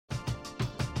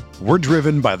We're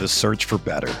driven by the search for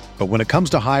better. But when it comes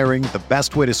to hiring, the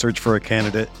best way to search for a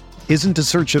candidate isn't to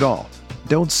search at all.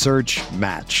 Don't search,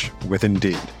 match with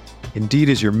Indeed. Indeed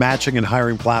is your matching and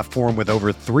hiring platform with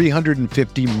over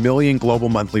 350 million global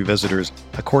monthly visitors,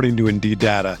 according to Indeed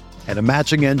data, and a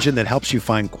matching engine that helps you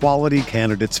find quality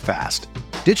candidates fast.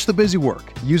 Ditch the busy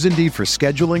work. Use Indeed for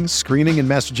scheduling, screening, and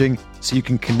messaging so you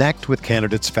can connect with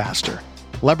candidates faster.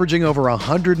 Leveraging over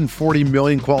 140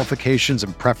 million qualifications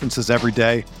and preferences every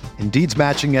day, Indeed's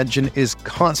matching engine is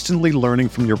constantly learning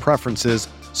from your preferences,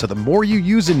 so the more you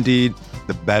use Indeed,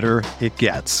 the better it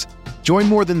gets. Join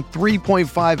more than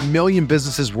 3.5 million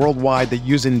businesses worldwide that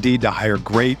use Indeed to hire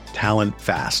great talent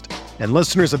fast. And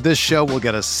listeners of this show will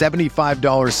get a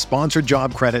 $75 sponsored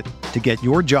job credit to get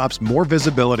your jobs more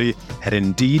visibility at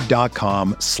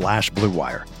Indeed.com/Blue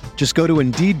Wire. Just go to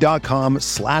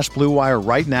Indeed.com/Blue Wire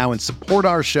right now and support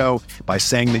our show by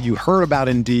saying that you heard about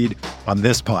Indeed on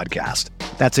this podcast.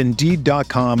 That's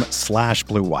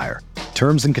Indeed.com/Blue Wire.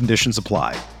 Terms and conditions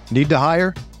apply. Need to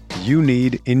hire? You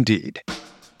need Indeed.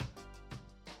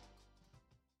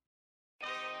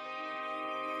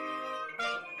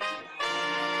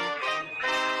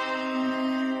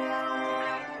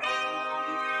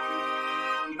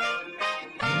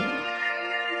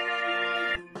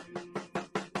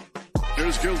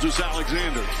 Here's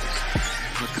Gilgeous-Alexander.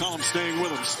 McCollum staying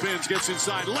with him. Spins, gets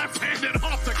inside. Left-handed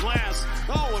off the glass.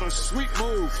 Oh, what a sweet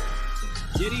move.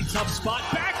 Giddy, tough spot.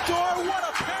 Backdoor. What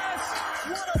a pass.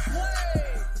 What a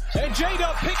play. And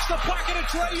J-Dub picks the pocket of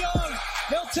Trae Young.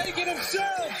 They'll take it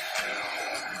himself.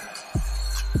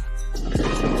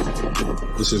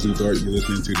 This is Lou Dort. You're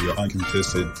listening to the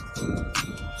Uncontested.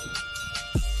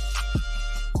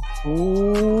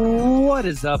 What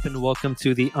is up, and welcome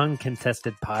to the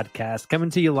Uncontested Podcast, coming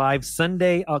to you live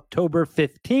Sunday, October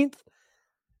 15th.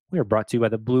 We are brought to you by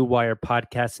the Blue Wire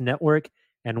Podcast Network,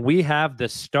 and we have the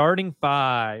starting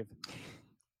five.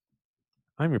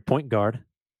 I'm your point guard,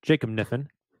 Jacob Niffen.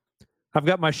 I've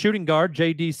got my shooting guard,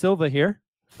 J.D. Silva here.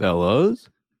 Fellows.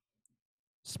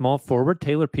 Small forward,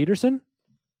 Taylor Peterson.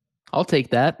 I'll take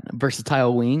that.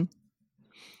 Versatile wing.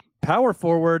 Power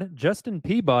forward, Justin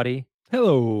Peabody.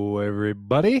 Hello,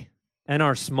 everybody. And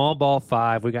our small ball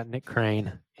five, we got Nick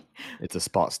Crane. It's a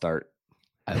spot start.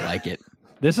 I like it.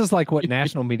 This is like what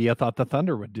national media thought the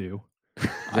Thunder would do.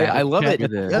 I love it.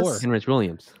 Yes. Henrich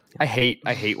Williams. I hate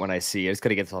when I see, I just got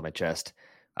to get this off my chest.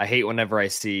 I hate whenever I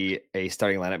see a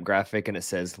starting lineup graphic and it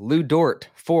says Lou Dort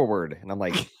forward. And I'm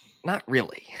like, not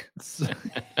really.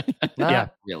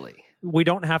 Not really. We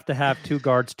don't have to have two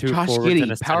guards, two Josh forwards, Giddey,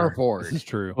 and a power center. forward. This is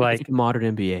true. Like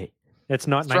Modern NBA. It's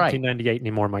not That's right. 1998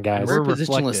 anymore, my guys. We're We're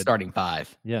positionless reflected. starting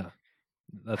five. Yeah,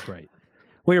 that's right.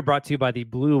 We are brought to you by the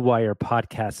Blue Wire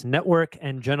Podcast Network.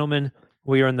 And gentlemen,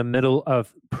 we are in the middle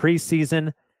of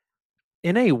preseason.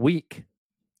 In a week,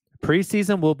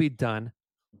 preseason will be done.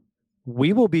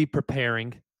 We will be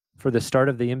preparing for the start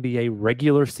of the NBA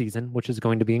regular season, which is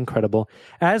going to be incredible.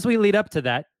 As we lead up to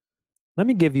that, let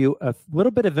me give you a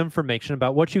little bit of information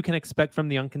about what you can expect from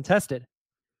the Uncontested.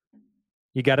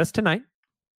 You got us tonight.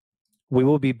 We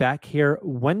will be back here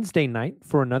Wednesday night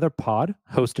for another pod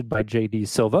hosted by J.D.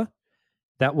 Silva.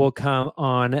 That will come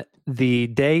on the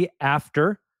day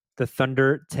after the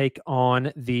Thunder take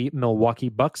on the Milwaukee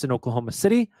Bucks in Oklahoma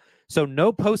City. So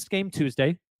no post-game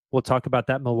Tuesday. We'll talk about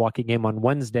that Milwaukee game on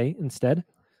Wednesday instead.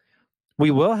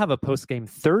 We will have a post-game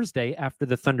Thursday after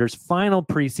the Thunder's final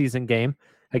preseason game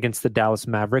against the Dallas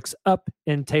Mavericks up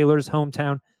in Taylor's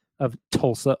hometown of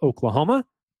Tulsa, Oklahoma.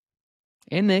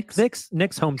 And Nick's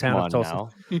hometown of Tulsa. Now.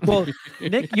 Well,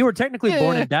 Nick, you were technically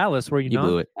born in Dallas, were you You not?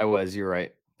 blew it. I was, you're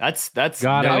right. That's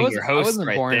God, knowing your I host wasn't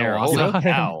right born in there. Owasso. Holy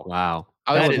cow. Wow.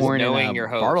 That I was is born knowing in your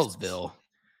host. Bartlesville.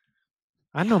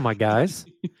 I know my guys.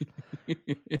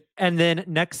 And then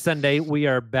next Sunday, we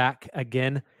are back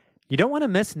again. You don't want to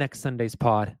miss next Sunday's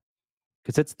pod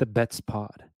because it's the Bets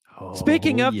pod.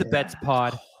 Speaking of the Bets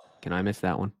pod, Can I miss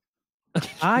that one?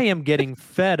 I am getting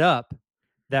fed up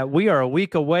that we are a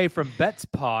week away from Bets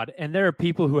pod, and there are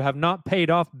people who have not paid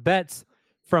off bets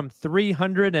from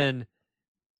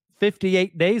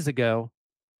 358 days ago.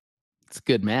 It's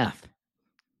good math.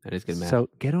 That is good math. So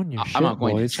get on your shit, I'm not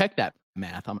going boys. to check that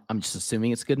math. I'm just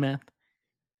assuming it's good math.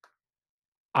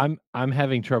 I'm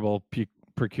having trouble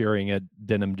procuring a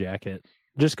denim jacket.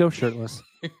 Just go shirtless.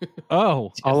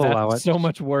 Oh, I'll that's allow it. So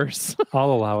much worse.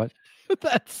 I'll allow it.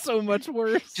 That's so much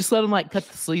worse. Just let him cut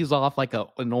the sleeves off like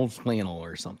an old flannel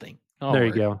or something. There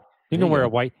you go. You can wear a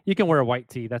white. You can wear a white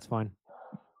tee. That's fine.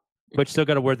 But you still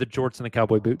got to wear the jorts and the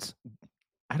cowboy boots.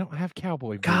 I don't have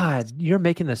cowboy boots. God, you're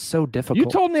making this so difficult. You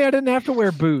told me I didn't have to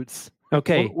wear boots.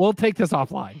 Okay. We'll take this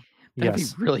offline. That'd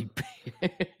Yes. be really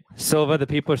bad. Silva, the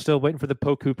people are still waiting for the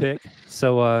Poku pick.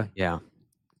 So Yeah,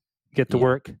 get to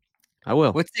work. I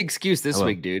will. What's the excuse this will.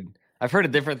 week, dude? I've heard a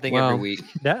different thing Well, every week.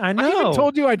 That I I know. even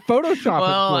told you I'd Photoshop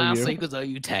Well, it for last you. week was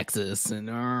OU Texas, and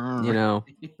You know,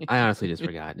 I honestly just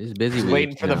forgot. It's a busy Just week.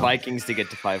 waiting for you the know. Vikings to get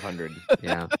to 500.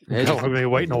 Yeah. We're gonna be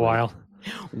waiting a while.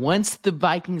 once the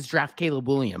Vikings draft Caleb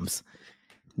Williams,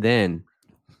 Then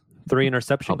 3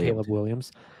 interception, I'll be able Caleb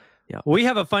Williams. Yeah. We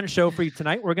have a fun show for you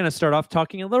tonight. We're going to start off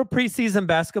talking a little preseason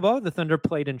basketball. The Thunder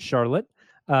played in Charlotte.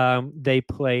 They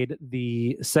played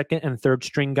the second and third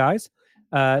string guys.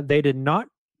 They did not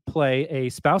play a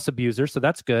spouse abuser, so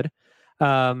that's good.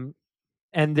 And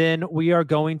then we are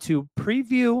going to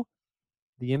preview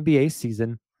the NBA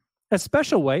season a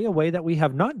special way, a way that we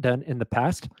have not done in the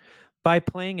past, by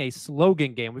playing a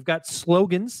slogan game. We've got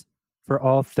slogans for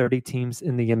all 30 teams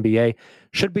in the NBA.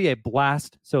 Should be a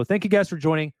blast. So thank you guys for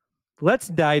joining. Let's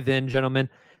dive in, gentlemen.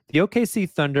 The OKC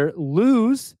Thunder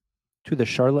lose to the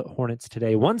Charlotte Hornets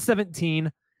today,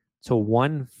 117 to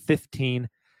 115.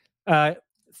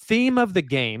 Theme of the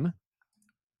game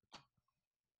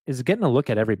is getting a look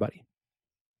at everybody.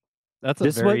 That's a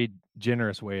very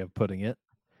generous way of putting it.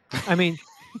 I mean,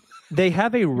 they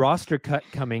have a roster cut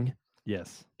coming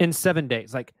Yes. in 7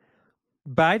 days. Like,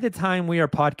 by the time we are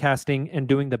podcasting and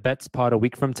doing the bets pod a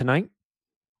week from tonight,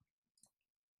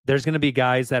 there's going to be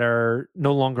guys that are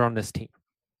no longer on this team.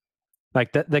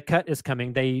 Like, the cut is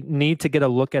coming. They need to get a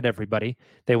look at everybody.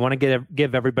 They want to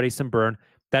give everybody some burn.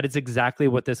 That is exactly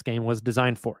what this game was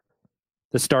designed for.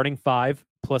 The starting 5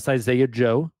 plus Isaiah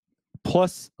Joe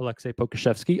plus Alexei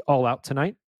Pokusevsky all out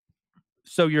tonight.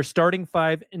 So your starting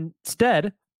 5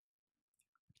 instead,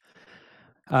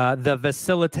 the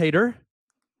facilitator,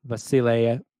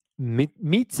 Vasilij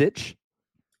Micic.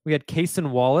 We had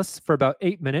Kaysen Wallace for about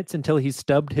 8 minutes until he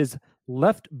stubbed his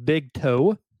left big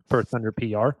toe per Thunder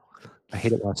PR. I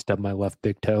hate it when I stub my left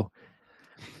big toe.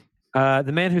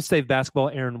 The man who saved basketball,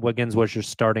 Aaron Wiggins, was your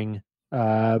starting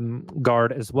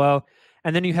guard as well.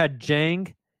 And then you had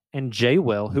Jang and Jay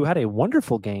Will, who had a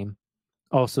wonderful game,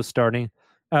 also starting.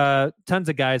 Tons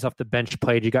of guys off the bench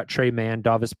played. You got Trey Mann,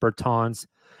 Davis Bertans,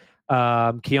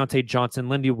 Keontae Johnson,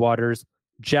 Lindy Waters,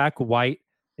 Jack White,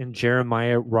 and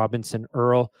Jeremiah Robinson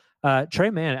Earl. Trey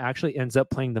Mann actually ends up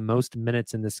playing the most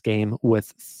minutes in this game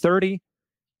with 30.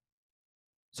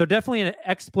 So definitely an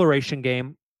exploration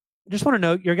game. Just want to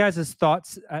know your guys'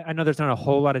 thoughts. I know there's not a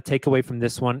whole lot of takeaway from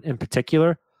this one in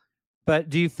particular, but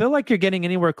do you feel like you're getting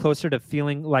anywhere closer to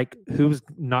feeling like who's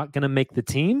not going to make the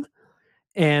team?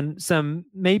 And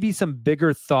maybe some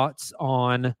bigger thoughts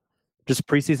on just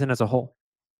preseason as a whole.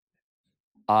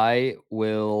 I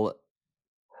will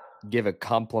give a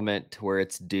compliment where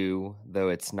it's due, though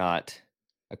it's not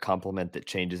a compliment that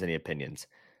changes any opinions.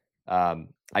 I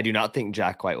do not think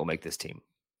Jack White will make this team,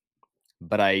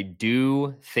 but I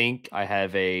do think I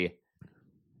have a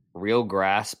real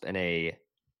grasp and a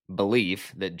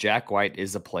belief that Jack White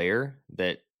is a player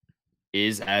that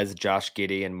is, as Josh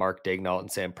Giddey and Mark Daignault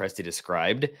and Sam Presti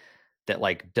described, that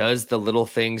like does the little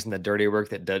things and the dirty work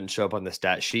that doesn't show up on the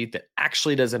stat sheet that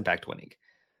actually does impact winning.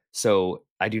 So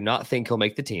I do not think he'll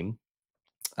make the team.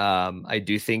 I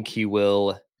do think he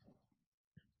will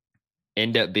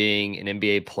end up being an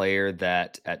NBA player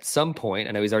that at some point,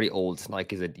 I know he's already old, it's not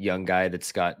like he's a young guy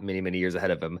that's got many, many years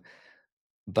ahead of him,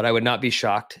 but I would not be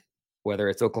shocked, whether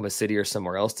it's Oklahoma City or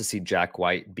somewhere else, to see Jack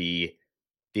White be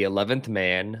the 11th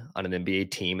man on an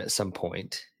NBA team at some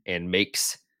point and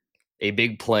makes a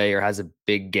big play or has a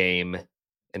big game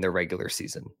in the regular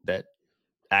season that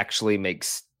actually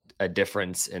makes a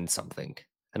difference in something.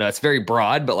 I know it's very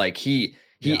broad, but like he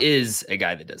is a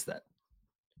guy that does that.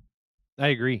 I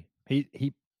agree.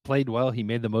 He played well. He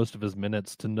made the most of his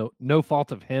minutes to no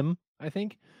fault of him. I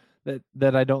think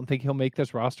that I don't think he'll make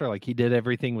this roster. Like he did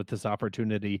everything with this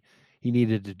opportunity he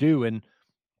needed to do. And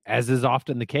as is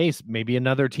often the case, maybe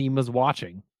another team is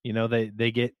watching. You know,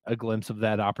 they get a glimpse of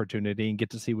that opportunity and get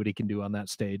to see what he can do on that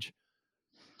stage.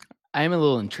 I am a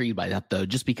little intrigued by that, though,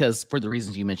 just because for the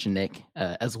reasons you mentioned, Nick,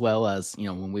 as well as, you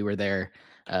know, when we were there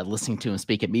listening to him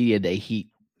speak at Media Day, he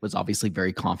was obviously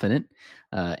very confident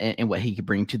in what he could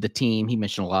bring to the team. He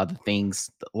mentioned a lot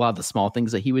of the small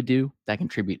things that he would do that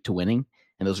contribute to winning.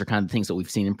 And those are kind of things that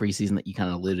we've seen in preseason that you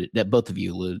kind of that both of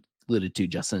you alluded to,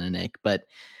 Justin and Nick. But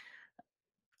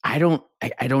I don't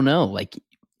know. Like,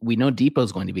 we know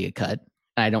Depot's going to be a cut.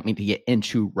 I don't mean to get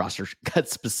into roster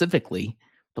cuts specifically,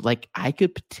 but like I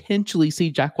could potentially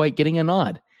see Jack White getting a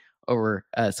nod over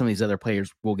some of these other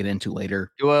players we'll get into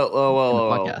later.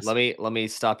 Well, let me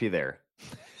stop you there.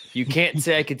 You can't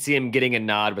say I could see him getting a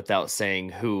nod without saying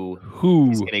who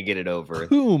he's going to get it over.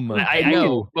 Whom? I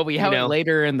know, but we have it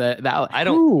later in the. I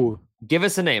don't. Give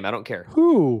us a name. I don't care.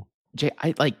 Who? You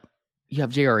have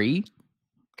JRE.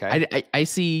 Okay. I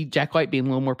see Jack White being a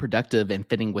little more productive and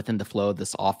fitting within the flow of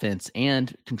this offense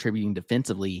and contributing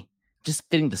defensively, just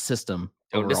fitting the system.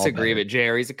 Don't disagree, but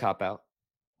JRE's a cop-out.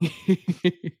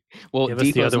 Well,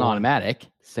 Depot's an automatic.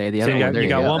 Say the other one. You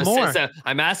got one more. So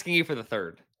I'm asking you for the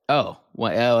third. Oh,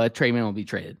 well, Trey Mann will be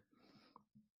traded.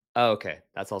 Oh, okay.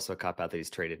 That's also a cop-out that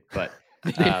he's traded. But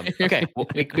okay, well,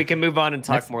 we can move on and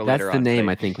talk more later on. That's the name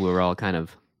I think we were all kind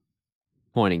of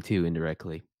pointing to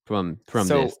indirectly from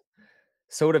this.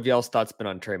 So what have y'all's thoughts been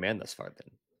on Trey Mann thus far then?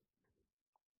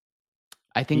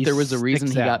 I think there was a reason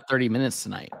he got 30 minutes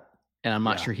tonight, and I'm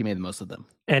not sure he made the most of them.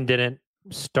 And didn't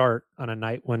start on a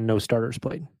night when no starters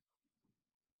played.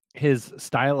 His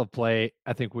style of play,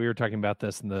 I think we were talking about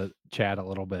this in the chat a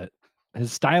little bit.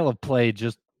 His style of play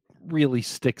just really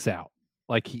sticks out.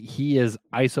 Like he is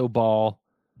iso ball.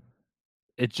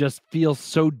 It just feels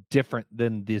so different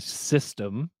than this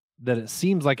system that it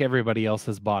seems like everybody else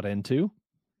has bought into.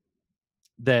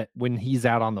 That when he's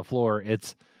out on the floor,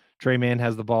 it's Trey Mann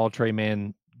has the ball, Trey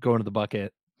Mann going to the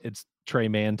bucket. It's Trey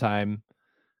Mann time.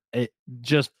 It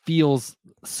just feels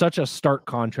such a stark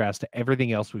contrast to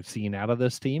everything else we've seen out of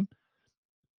this team.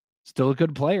 Still a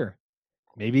good player.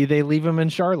 Maybe they leave him in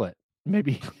Charlotte.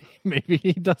 Maybe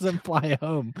he doesn't fly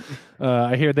home.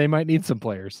 I hear they might need some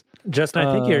players. Justin,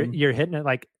 I think you're hitting it.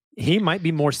 Like he might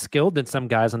be more skilled than some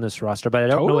guys on this roster, but I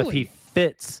don't know if he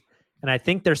fits. And I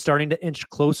think they're starting to inch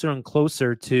closer and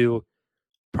closer to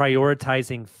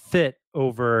prioritizing fit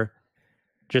over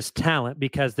just talent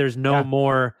because there's no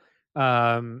more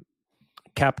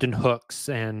Captain Hooks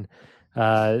and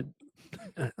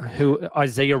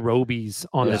Isaiah Roby's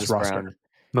on this roster.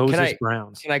 Moses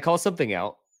Brown's. Can I call something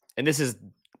out? And this is,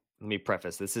 let me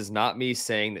preface, this is not me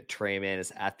saying that Trey Mann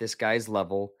is at this guy's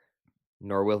level,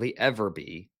 nor will he ever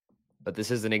be. But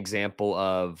this is an example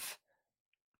of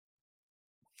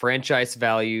franchise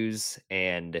values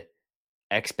and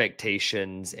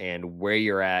expectations and where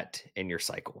you're at in your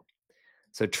cycle.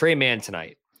 So Trey Mann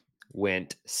tonight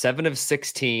went 7 of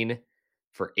 16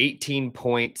 for 18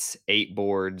 points, 8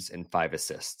 boards, and 5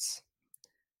 assists.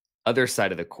 Other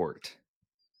side of the court,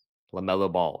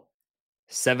 LaMelo Ball,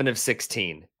 7 of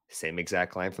 16, same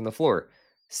exact line from the floor,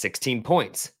 16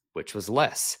 points, which was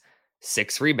less,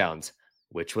 6 rebounds,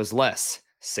 which was less,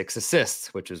 6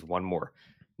 assists, which is 1 more.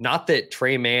 Not that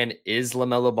Trey Mann is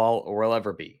LaMelo Ball or will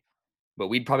ever be, but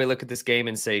we'd probably look at this game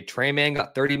and say Trey Mann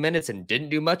got 30 minutes and didn't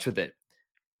do much with it.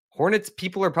 Hornets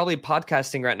people are probably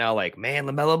podcasting right now like, man,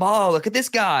 LaMelo Ball, look at this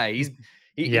guy.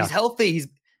 He's healthy.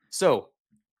 So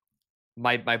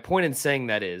my point in saying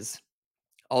that is,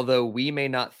 although we may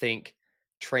not think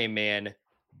Trey Mann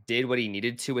did what he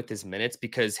needed to with his minutes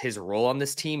because his role on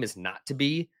this team is not to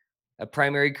be a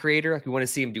primary creator. Like we want to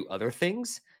see him do other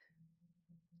things.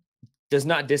 Does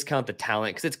not discount the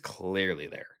talent because it's clearly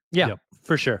there. Yeah,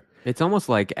 for sure. It's almost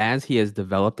like as he has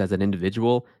developed as an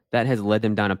individual, that has led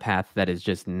them down a path that is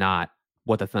just not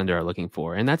what the Thunder are looking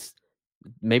for. And that's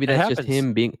just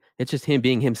him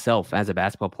being himself as a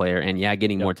basketball player and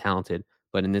getting more talented.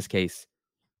 But in this case,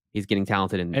 he's getting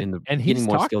talented and he's getting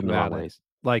more skilled in a lot of ways.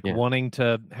 Wanting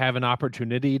to have an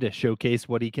opportunity to showcase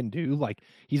what he can do. Like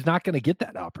he's not going to get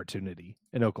that opportunity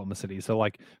in Oklahoma City. So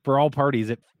like for all parties,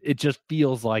 it just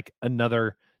feels like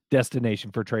another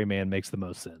destination for Trey Mann makes the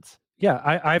most sense. Yeah,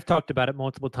 I've talked about it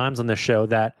multiple times on this show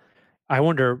that I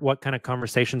wonder what kind of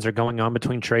conversations are going on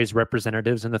between Trey's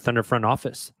representatives and the Thunder front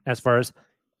office. As far as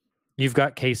you've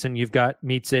got Kaysen, you've got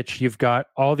Micic, you've got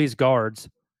all these guards.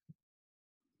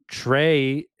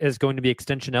 Trey is going to be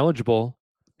extension eligible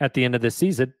at the end of this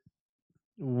season.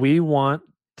 We want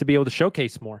to be able to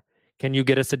showcase more. Can you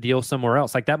get us a deal somewhere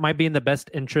else? Like that might be in the best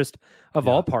interest of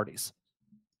all parties.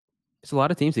 There's a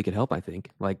lot of teams he could help, I think.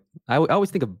 Like I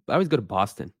always go to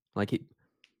Boston. Like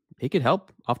he could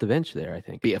help off the bench there, I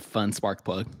think. Be a fun spark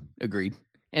plug. Agreed.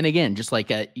 And again, just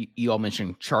like you all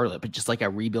mentioned Charlotte, but just like a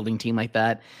rebuilding team like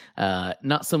that,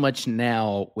 not so much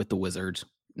now with the Wizards,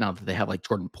 now that they have like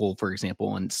Jordan Poole, for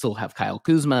example, and still have Kyle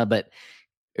Kuzma, but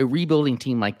a rebuilding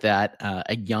team like that,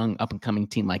 a young up-and-coming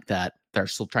team like that, they're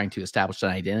still trying to establish an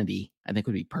identity, I think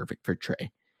would be perfect for Trey.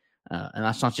 And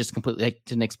that's not just completely, like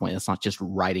to Nick's point, that's not just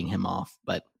writing him off,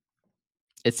 but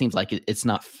it seems like it's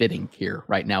not fitting here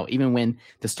right now, even when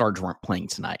the Stars weren't playing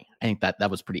tonight. I think that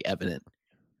was pretty evident.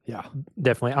 Yeah,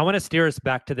 definitely. I want to steer us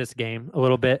back to this game a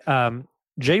little bit.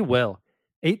 Jay Will,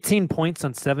 18 points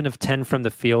on 7 of 10 from the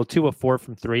field, 2 of 4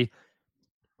 from 3.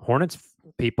 Hornets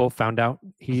people found out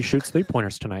he shoots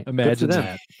 3-pointers tonight. Imagine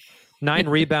that. 9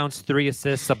 rebounds, 3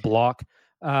 assists, a block.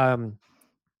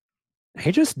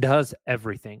 He just does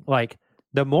everything. Like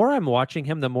the more I'm watching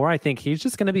him, the more I think he's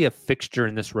just going to be a fixture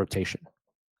in this rotation.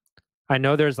 I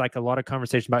know there's like a lot of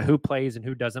conversation about who plays and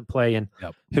who doesn't play and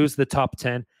who's the top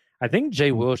 10. I think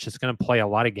Jay Wilsh is going to play a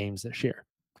lot of games this year.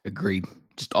 Agreed.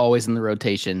 Just always in the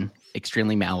rotation,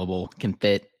 extremely malleable, can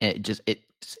fit.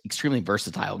 It's extremely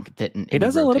versatile. Can fit in he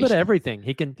does a little bit of everything.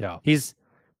 He can. Yeah.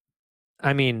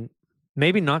 I mean,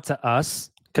 maybe not to us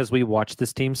because we watch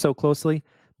this team so closely,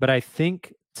 but I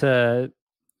think to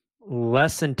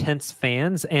less intense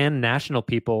fans and national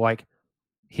people, like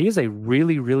he is a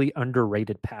really, really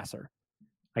underrated passer.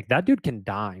 Like that dude can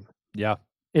dime. Yeah.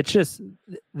 It's just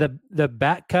the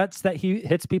back cuts that he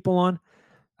hits people on,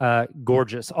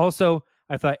 gorgeous. Also,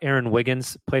 I thought Aaron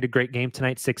Wiggins played a great game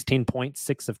tonight. 16 points,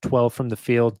 6 of 12 from the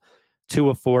field, 2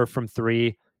 of 4 from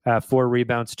 3, 4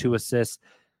 rebounds, 2 assists.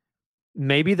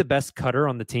 Maybe the best cutter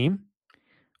on the team.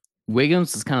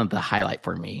 Wiggins is kind of the highlight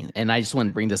for me. And I just want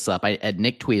to bring this up.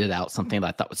 Nick tweeted out something that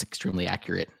I thought was extremely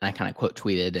accurate. And I kind of quote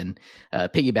tweeted and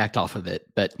piggybacked off of it.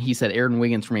 But he said, Aaron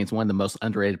Wiggins remains one of the most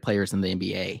underrated players in the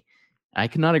NBA. I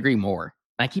could not agree more.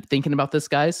 I keep thinking about this,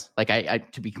 guys. Like I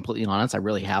to be completely honest, I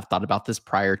really have thought about this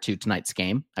prior to tonight's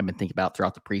game. I've been thinking about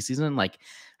throughout the preseason. Like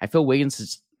I feel Wiggins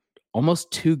is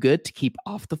almost too good to keep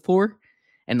off the floor.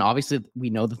 And obviously, we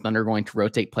know the Thunder are going to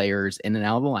rotate players in and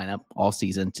out of the lineup all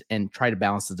season and try to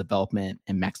balance the development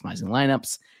and maximizing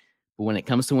lineups. But when it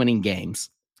comes to winning games,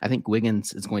 I think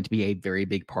Wiggins is going to be a very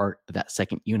big part of that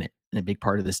second unit and a big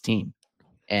part of this team.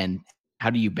 And how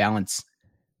do you balance,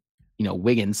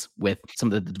 Wiggins with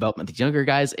some of the development of these younger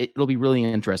guys? It'll be really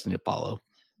interesting to follow.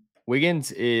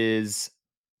 There's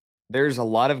a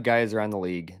lot of guys around the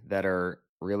league that are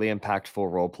really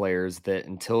impactful role players that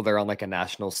until they're on like a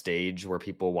national stage where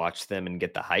people watch them and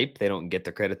get the hype, they don't get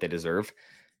the credit they deserve.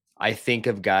 I think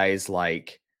of guys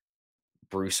like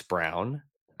Bruce Brown.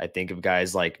 I think of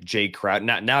guys like Jay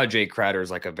Crowder. Now Jay Crowder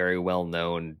is like a very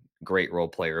well-known, great role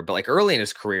player, but like early in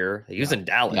his career, he was in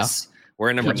Dallas.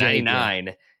 We're number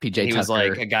 99. PJ he Tucker was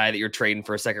like a guy that you're trading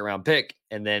for a second round pick.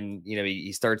 And then,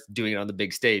 he starts doing it on the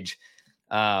big stage.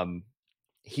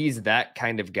 He's that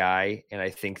kind of guy. And I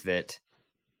think that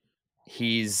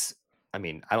I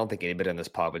don't think anybody on this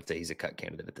pod would say he's a cut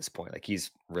candidate at this point. Like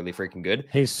he's really freaking good.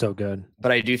 He's so good.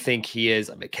 But I do think he is.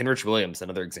 Kenrich Williams,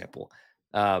 another example.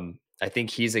 I think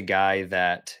he's a guy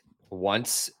that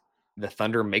once the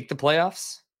Thunder make the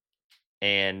playoffs,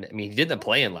 and he did the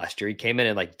play-in last year. He came in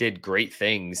and like did great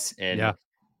things in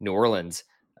New Orleans.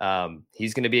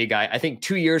 He's going to be a guy, I think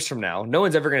 2 years from now, no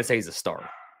one's ever going to say he's a star,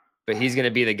 but he's going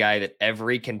to be the guy that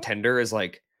every contender is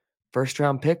like, first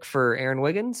round pick for Aaron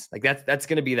Wiggins. Like that's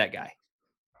going to be that guy.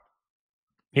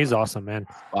 He's awesome, man.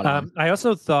 I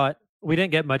also thought we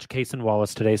didn't get much Case and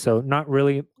Wallace today, so not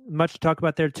really much to talk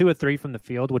about there. 2 of 3 from the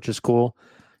field, which is cool.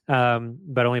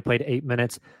 But only played 8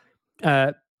 minutes.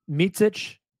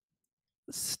 Micic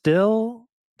still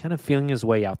kind of feeling his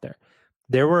way out there.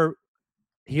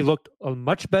 He looked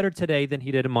much better today than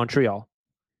he did in Montreal.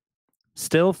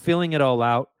 Still feeling it all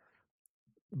out,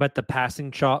 but the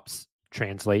passing chops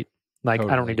translate. Like,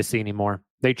 totally. I don't need to see anymore.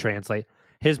 They translate.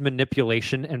 His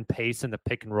manipulation and pace in the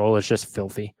pick and roll is just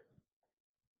filthy.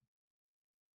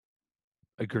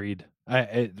 Agreed.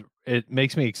 It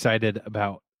makes me excited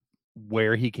about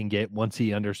where he can get once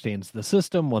he understands the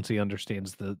system, once he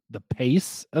understands the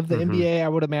pace of the NBA. I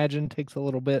would imagine takes a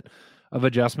little bit of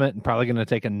adjustment and probably going to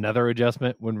take another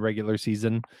adjustment when regular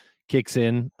season kicks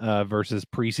in versus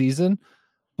preseason.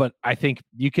 But I think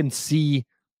you can see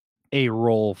a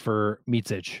role for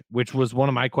Micic, which was one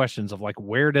of my questions of like,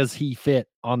 where does he fit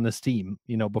on this team?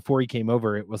 Before he came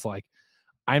over, it was like,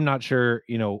 I'm not sure,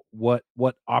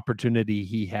 what opportunity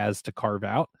he has to carve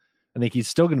out. I think he's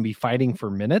still going to be fighting for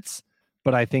minutes,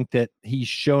 but I think that he's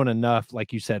shown enough,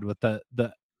 like you said, with the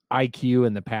IQ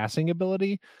and the passing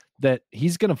ability that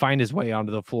he's going to find his way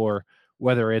onto the floor,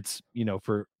 whether it's,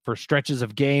 for stretches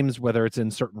of games, whether it's in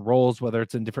certain roles, whether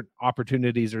it's in different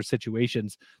opportunities or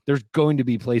situations. There's going to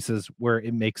be places where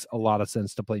it makes a lot of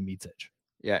sense to play Micic.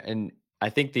 Yeah, and I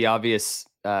think the obvious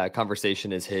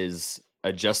conversation is his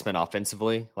adjustment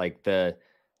offensively. Like the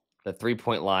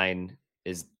 3-point line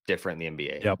is different in the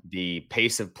NBA. Yep. The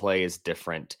pace of play is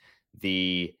different.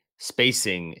 The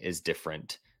spacing is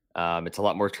different. It's a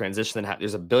lot more transition than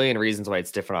there's a billion reasons why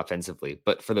it's different offensively.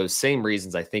 But for those same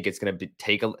reasons, I think it's going to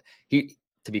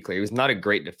to be clear, he was not a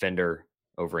great defender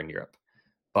over in Europe.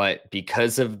 But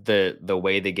because of the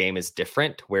way the game is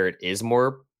different, where it is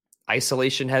more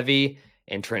isolation heavy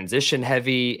and transition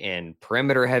heavy and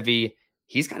perimeter heavy,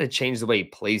 he's got to change the way he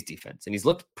plays defense. And he's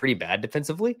looked pretty bad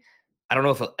defensively. I don't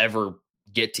know if he'll ever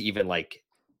get to even like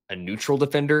a neutral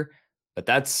defender, But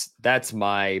that's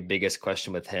my biggest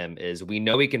question with him is we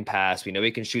know he can pass. We know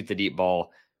he can shoot the deep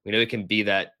ball. We know he can be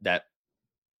that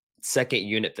second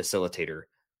unit facilitator.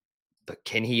 But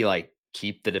can he like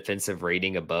keep the defensive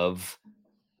rating above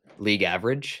league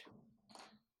average?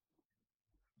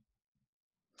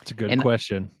 It's a good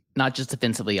question. Not just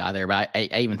defensively either, but I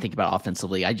even think about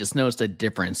offensively. I just noticed a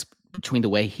difference between the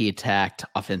way he attacked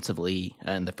offensively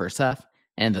in the first half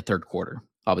and the third quarter.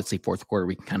 Obviously, fourth quarter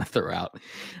we can kind of throw out.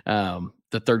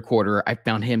 The third quarter, I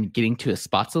found him getting to his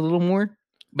spots a little more,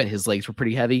 but his legs were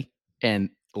pretty heavy and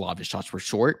a lot of his shots were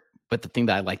short. But the thing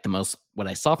that I liked the most, what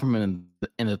I saw from him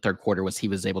in the third quarter, was he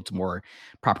was able to more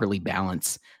properly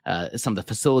balance some of the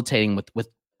facilitating with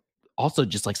also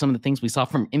just like some of the things we saw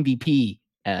from MVP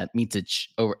Micic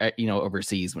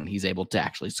overseas when he's able to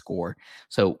actually score.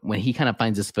 So when he kind of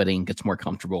finds his footing, gets more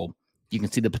comfortable, you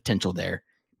can see the potential there.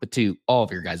 But to all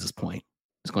of your guys' point,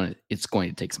 it's going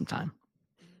to take some time.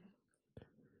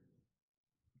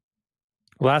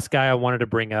 Last guy I wanted to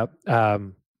bring up,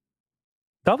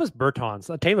 Davis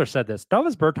Bertans. Taylor said this.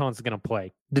 Davis Bertans is going to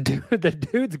play. The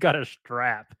dude's got a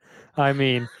strap. I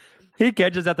mean, he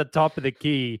catches at the top of the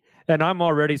key, and I'm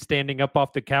already standing up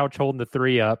off the couch holding the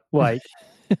three up. Like,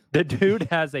 the dude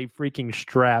has a freaking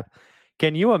strap.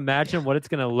 Can you imagine what it's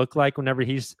going to look like whenever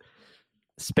he's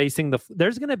spacing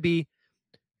there's going to be,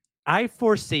 I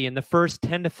foresee in the first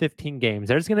 10 to 15 games,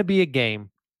 there's going to be a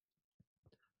game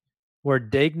where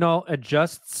Daigneault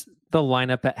adjusts the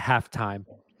lineup at halftime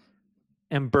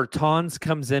and Bertans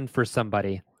comes in for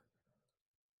somebody.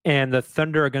 And the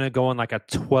Thunder are going to go on like a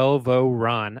 12-0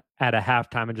 run at a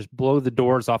halftime and just blow the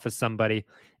doors off of somebody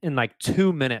in like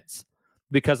 2 minutes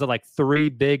because of like 3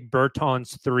 big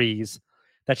Bertans threes.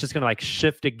 That's just going to like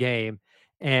shift a game.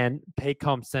 And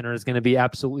Paycom Center is going to be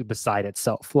absolutely beside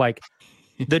itself. Like,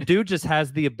 the dude just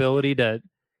has the ability to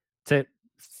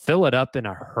fill it up in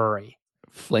a hurry.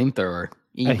 Flamethrower.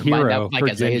 A hero for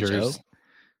gingers.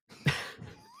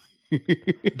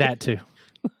 That too.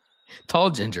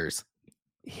 Tall gingers.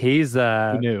 He's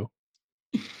Who knew?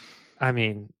 I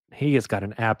mean, he has got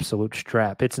an absolute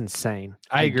strap. It's insane.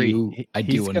 I agree. I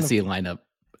do want to see a lineup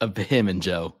of him and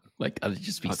Joe. Like, it would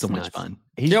just be so much fun.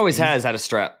 He always has had a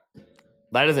strap.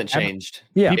 That hasn't changed.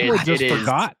 Yeah, people just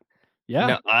forgot. Yeah.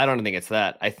 No, I don't think it's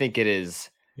that. I think it is,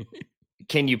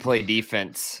 can you play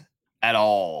defense at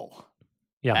all?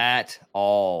 Yeah. At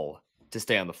all to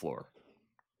stay on the floor.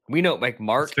 We know, like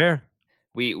Mark, that's fair.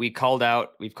 We've called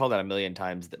out a million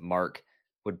times that Mark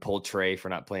would pull Trey for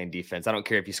not playing defense. I don't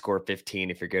care if you score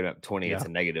 15, if you're giving up 20, it's a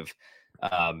negative.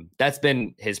 That's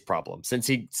been his problem since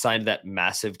he signed that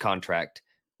massive contract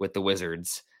with the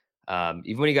Wizards.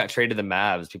 Even when he got traded to the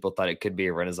Mavs, people thought it could be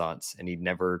a renaissance, and he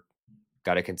never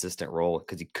got a consistent role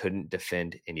because he couldn't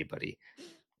defend anybody.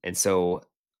 And so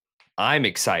I'm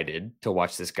excited to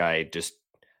watch this guy just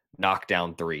knock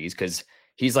down threes because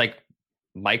he's like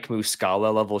Mike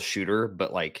Muscala level shooter,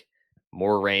 but like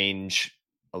more range,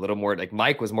 a little more like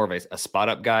Mike was more of a spot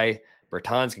up guy.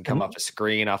 Bertans can come off a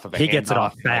screen, off of a he gets it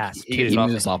off fast. Like, he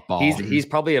moves off ball. He's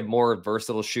probably a more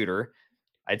versatile shooter.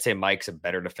 I'd say Mike's a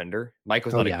better defender. Mike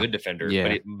was not a good defender,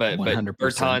 but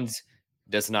Bertans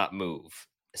does not move.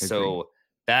 So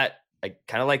that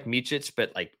kind of like Micic,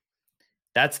 but like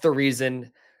that's the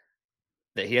reason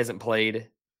that he hasn't played.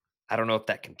 I don't know if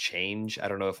that can change. I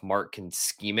don't know if Mark can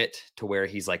scheme it to where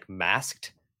he's like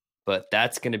masked, but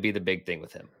that's going to be the big thing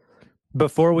with him.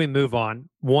 Before we move on,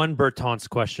 one Bertans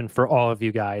question for all of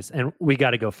you guys, and we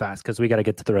got to go fast because we got to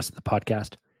get to the rest of the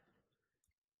podcast.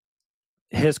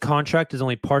 His contract is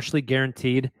only partially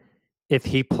guaranteed if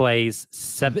he plays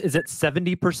is it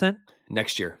 70%?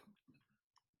 Next year.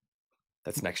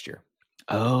 That's next year.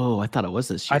 Oh, I thought it was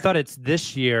this year. I thought it's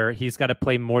this year. He's got to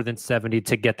play more than 70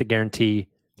 to get the guarantee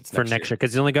for next year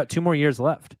because he's only got 2 more years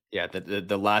left. Yeah,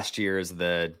 the last year is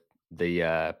the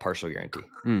partial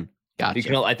guarantee.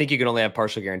 Gotcha. I think you can only have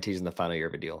partial guarantees in the final year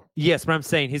of a deal. Yes, but I'm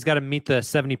saying he's got to meet the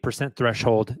 70%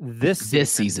 threshold this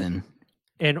season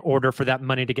in order for that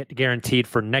money to get guaranteed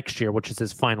for next year, which is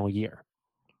his final year.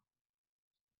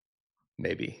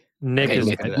 Maybe. Nick is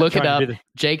look it up.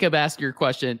 Jacob, ask your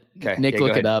question. Okay. Nick,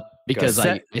 look it up because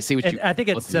I see what you. I think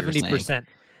it's 70%.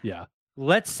 Yeah.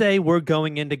 Let's say we're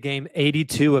going into game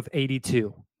 82 of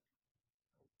 82.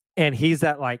 And he's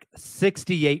at like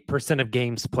 68% of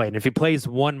games played. And if he plays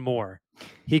one more,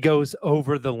 he goes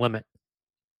over the limit.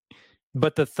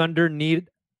 But the Thunder need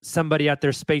somebody out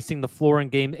there spacing the floor in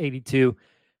game 82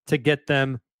 to get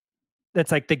them.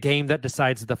 That's like the game that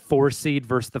decides the 4 seed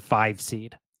versus the 5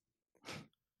 seed.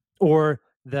 Or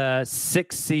the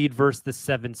 6 seed versus the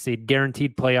 7 seed.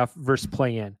 Guaranteed playoff versus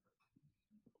play-in.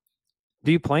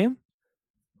 Do you play him?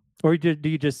 Or do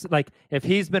you just like if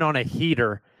he's been on a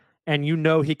heater and you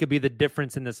know he could be the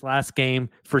difference in this last game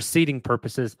for seeding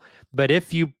purposes, but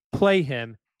if you play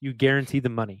him, you guarantee the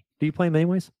money. Do you play him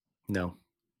anyways? No,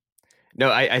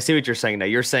 I see what you're saying now.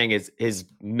 You're saying his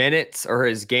minutes or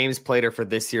his games played are for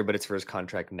this year, but it's for his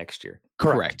contract next year.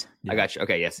 Correct. I got you.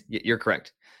 Okay, yes, you're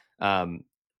correct. I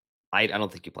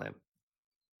don't think you play him.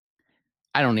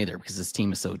 I don't either because this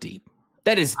team is so deep.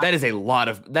 That is a lot.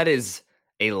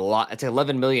 It's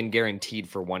 11 million guaranteed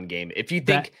for one game. If you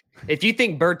think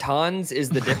Bertans is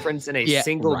the difference in a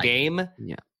single game,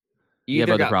 you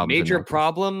either got major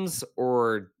problems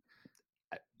or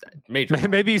major.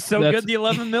 Maybe he's so good the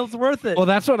 11 mil's worth it. Well,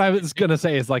 that's what I was gonna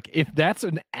say. Is like if that's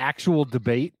an actual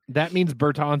debate, that means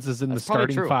Bertans is in the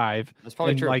starting five. That's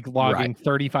probably true. Like logging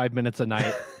 35 minutes a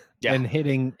night and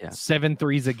hitting 7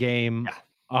 threes a game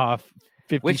off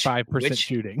 55%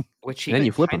 shooting. Which he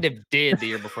kind of did the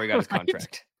year before he got his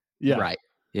contract. Right.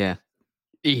 Yeah.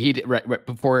 He did right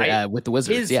before with the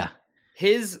Wizards. I'm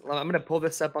going to pull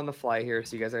this up on the fly here,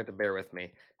 so you guys have to bear with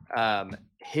me. The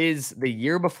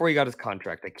year before he got his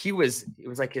contract, like it was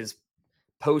like his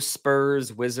post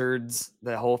Spurs Wizards,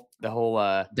 the whole.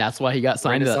 That's why he got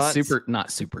signed to that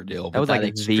not super deal. That was like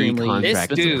extremely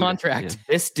contract.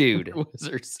 This dude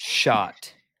Wizards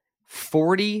shot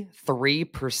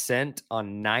 43%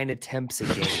 on 9 attempts a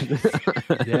game.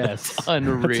 Yes,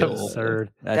 unreal. That's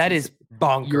absurd. That is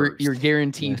bonkers. You're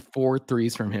guaranteed 4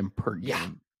 threes from him per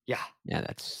game. Yeah,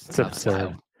 that's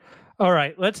absurd. All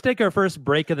right, let's take our first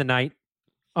break of the night.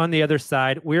 On the other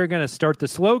side, we're going to start the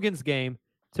Slogans game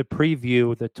to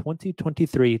preview the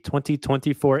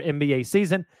 2023-2024 NBA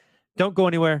season. Don't go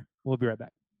anywhere. We'll be right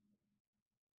back.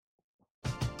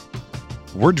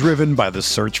 We're driven by the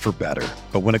search for better.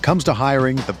 But when it comes to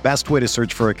hiring, the best way to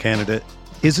search for a candidate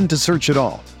isn't to search at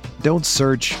all. Don't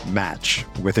search, match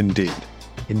with Indeed.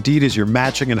 Indeed is your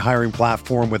matching and hiring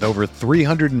platform with over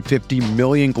 350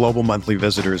 million global monthly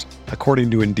visitors, according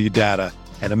to Indeed data,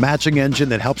 and a matching engine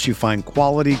that helps you find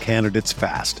quality candidates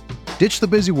fast. Ditch the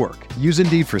busy work. Use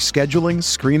Indeed for scheduling,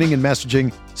 screening, and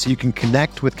messaging so you can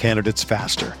connect with candidates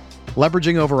faster.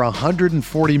 Leveraging over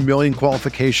 140 million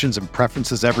qualifications and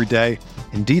preferences every day,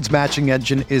 Indeed's matching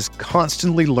engine is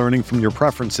constantly learning from your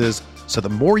preferences, so the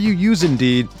more you use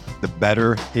Indeed, the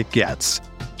better it gets.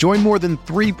 Join more than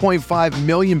 3.5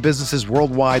 million businesses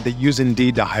worldwide that use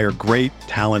Indeed to hire great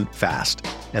talent fast.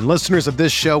 And listeners of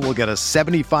this show will get a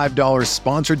 $75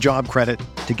 sponsored job credit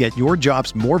to get your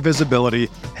jobs more visibility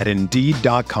at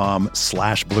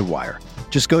Indeed.com/Blue Wire.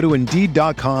 Just go to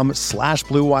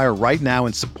Indeed.com/Blue Wire right now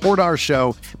and support our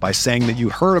show by saying that you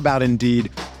heard about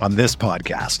Indeed on this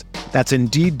podcast. That's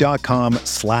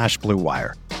Indeed.com/Blue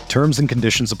Wire. Terms and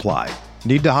conditions apply.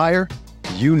 Need to hire?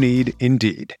 You need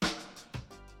Indeed.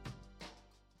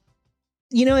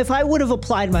 You know, if I would have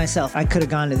applied myself, I could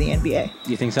have gone to the NBA.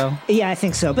 You think so? Yeah, I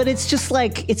think so. But it's just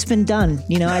like, it's been done.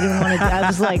 You know, I didn't want to, I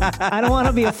was like, I don't want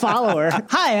to be a follower.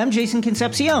 Hi, I'm Jason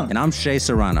Concepcion. And I'm Shea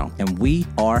Serrano. And we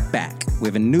are back. We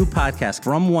have a new podcast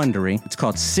from Wondery. It's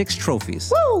called 6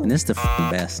 Trophies. Woo! And it's the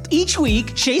best. Each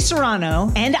week, Shea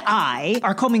Serrano and I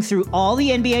are combing through all the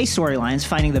NBA storylines,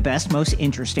 finding the best, most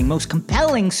interesting, most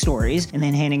compelling stories, and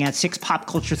then handing out 6 pop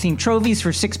culture themed trophies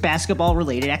for 6 basketball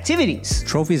related activities.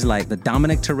 Trophies like the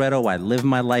Dominic Toretto I Live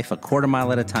My Life a Quarter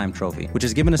Mile at a Time trophy, which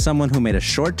is given to someone who made a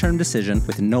short-term decision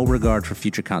with no regard for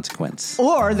future consequence.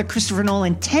 Or the Christopher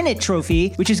Nolan Tenet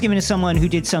trophy, which is given to someone who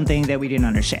did something that we didn't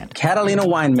understand. Catalina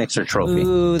Wine Mixer trophy.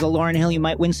 Ooh, the Lauryn Hill, you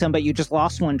might win some, but you just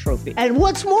lost one trophy. And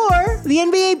what's more, the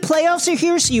NBA playoffs are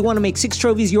here, so you want to make 6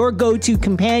 Trophies your go-to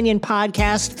companion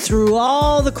podcast through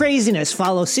all the craziness.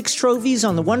 Follow 6 Trophies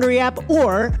on the Wondery app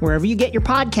or wherever you get your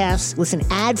podcasts. Listen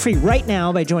ad-free right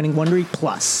now by joining Wondery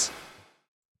Plus.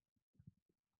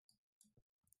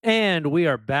 And we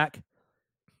are back.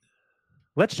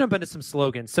 Let's jump into some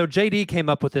slogans. So JD came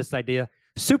up with this idea.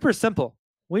 Super simple.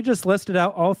 We just listed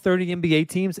out all 30 NBA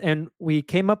teams and we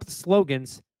came up with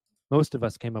slogans. Most of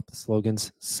us came up with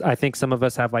slogans. I think some of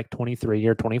us have like 23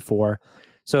 or 24.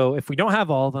 So if we don't have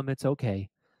all of them, it's okay.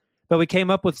 But we came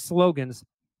up with slogans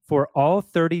for all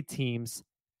 30 teams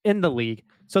in the league.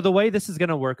 So the way this is going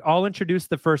to work, I'll introduce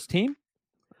the first team.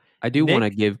 I do want to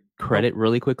give credit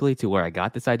really quickly to where I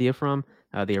got this idea from.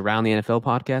 The Around the NFL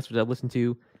podcast, which I've listened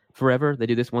to forever. They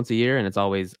do this once a year, and it's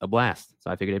always a blast. So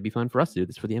I figured it'd be fun for us to do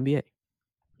this for the NBA.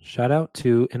 Shout out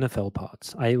to NFL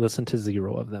pods. I listen to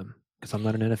 0 of them because I'm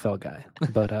not an NFL guy.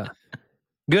 But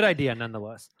good idea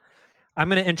nonetheless. I'm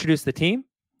going to introduce the team.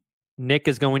 Nick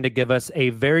is going to give us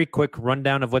a very quick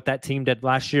rundown of what that team did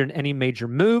last year and any major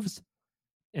moves.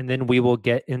 And then we will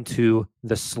get into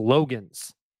the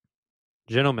slogans.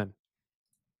 Gentlemen,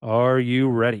 are you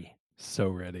ready? So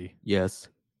ready. Yes.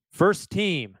 First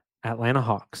team, Atlanta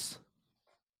Hawks.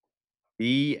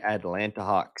 The Atlanta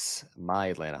Hawks, my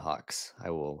Atlanta Hawks.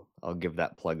 I'll give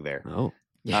that plug there. Oh,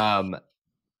 yeah.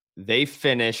 They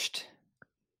finished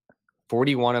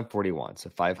 41-41, so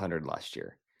 500 last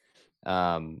year.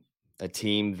 A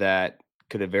team that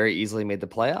could have very easily made the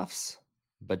playoffs,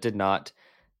 but did not.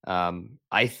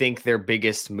 I think their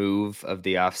biggest move of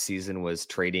the offseason was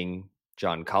trading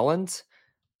John Collins.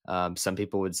 Some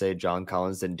people would say John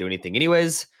Collins didn't do anything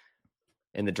anyways.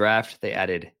 In the draft, they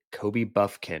added Kobe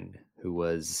Buffkin, who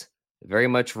was very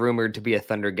much rumored to be a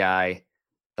Thunder guy.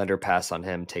 Thunder pass on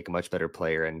him, take a much better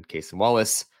player in Cason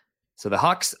Wallace. So the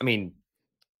Hawks, I mean,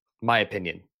 my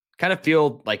opinion, kind of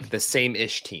feel like the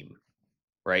same-ish team,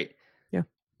 right? Yeah.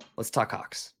 Let's talk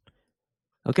Hawks.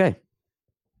 Okay.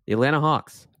 The Atlanta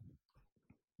Hawks.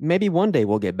 Maybe one day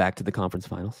we'll get back to the conference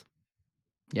finals.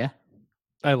 Yeah.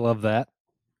 I love that.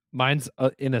 Mine's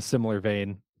in a similar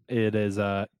vein. It is,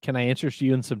 can I interest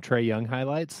you in some Trae Young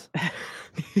highlights?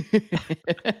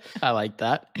 I like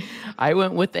that. I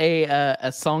went with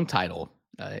a song title.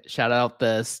 Shout out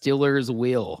the Steelers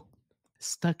Wheel.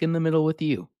 Stuck in the Middle with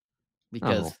You.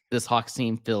 Because this Hawks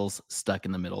team feels stuck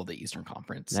in the middle of the Eastern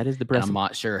Conference. That is depressing. I'm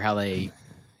not sure how they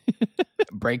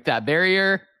break that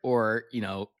barrier or,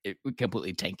 it would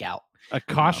completely tank out. A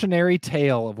cautionary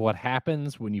tale of what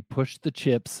happens when you push the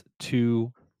chips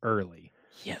too early.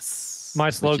 Yes. My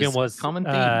slogan was common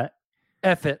theme.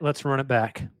 F it, let's run it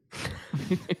back.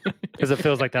 Because it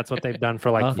feels like that's what they've done for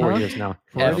like 4 years now.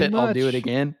 F it, I'll do it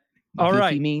again. All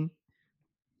right. Mean.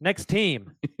 Next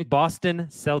team, Boston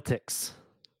Celtics.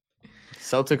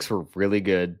 Celtics were really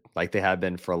good, like they have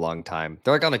been for a long time.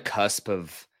 They're like on the cusp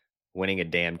of winning a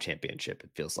damn championship, it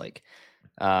feels like.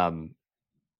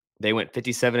 They went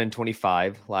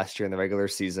 57-25 last year in the regular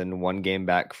season, one game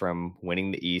back from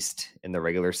winning the East in the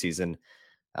regular season.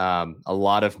 A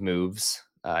lot of moves.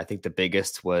 I think the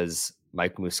biggest was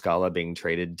Mike Muscala being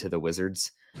traded to the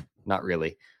Wizards. Not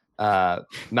really.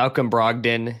 Malcolm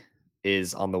Brogdon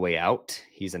is on the way out.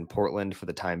 He's in Portland for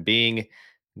the time being.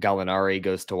 Gallinari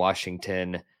goes to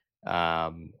Washington.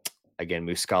 Again,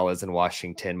 Muscala's in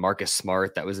Washington. Marcus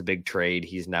Smart, that was a big trade.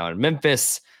 He's now in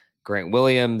Memphis. Grant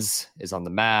Williams is on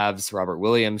the Mavs. Robert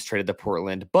Williams traded to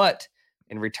Portland. But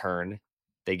in return,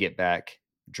 they get back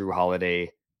Drew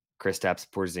Holiday, Kristaps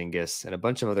Porzingis, and a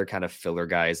bunch of other kind of filler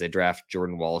guys. They draft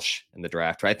Jordan Walsh in the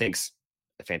draft, who I think's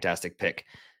a fantastic pick.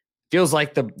 Feels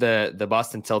like the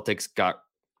Boston Celtics got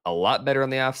a lot better in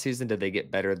the offseason. Did they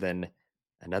get better than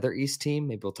another East team?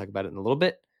 Maybe we'll talk about it in a little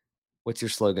bit. What's your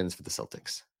slogans for the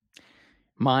Celtics?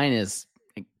 Mine is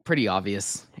pretty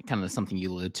obvious. Kind of something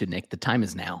you alluded to, Nick. The time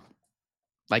is now.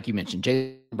 Like you mentioned,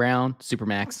 Jaylen Brown,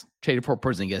 Supermax, traded for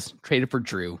Porzingis, traded for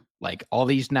Drew. Like all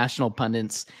these national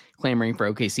pundits clamoring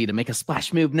for OKC to make a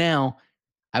splash move now.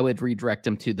 I would redirect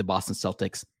them to the Boston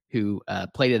Celtics, who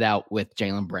played it out with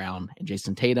Jaylen Brown and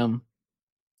Jason Tatum.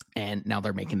 And now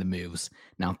they're making the moves.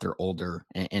 Now they're older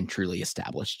and truly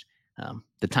established.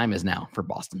 The time is now for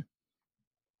Boston.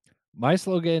 My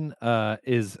slogan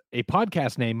is a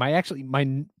podcast name.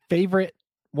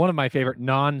 One of my favorite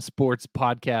non-sports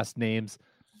podcast names,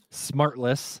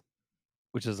 Smartless,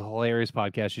 which is a hilarious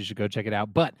podcast. You should go check it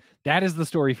out. But that is the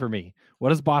story for me. What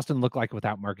does Boston look like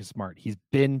without Marcus Smart? He's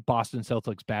been Boston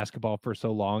Celtics basketball for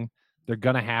so long. They're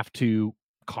going to have to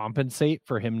compensate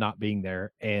for him not being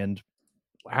there. And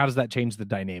how does that change the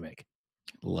dynamic?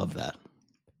 Love that.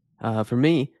 For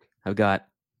me, I've got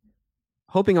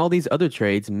hoping all these other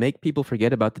trades make people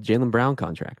forget about the Jaylen Brown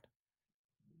contract.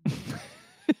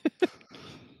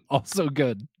 Also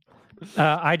good.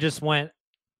 I just went,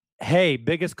 hey,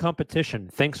 biggest competition.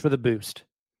 Thanks for the boost.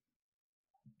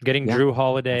 Getting Drew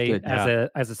Holiday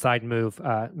as a side move,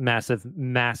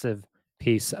 massive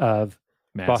piece of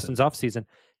Boston's offseason.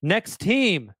 Next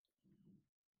team,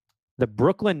 the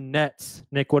Brooklyn Nets.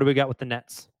 Nick, what do we got with the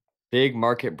Nets? Big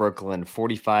market Brooklyn,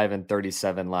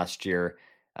 45-37 last year.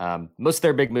 Most of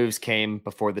their big moves came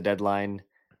before the deadline.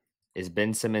 Is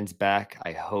Ben Simmons back?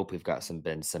 I hope we've got some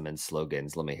Ben Simmons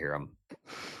slogans. Let me hear them.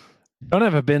 Don't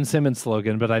have a Ben Simmons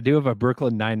slogan, but I do have a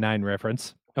Brooklyn Nine-Nine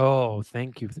reference. Oh,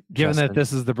 thank you. Given that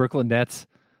this is the Brooklyn Nets,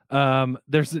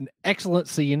 there's an excellent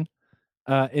scene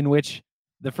in which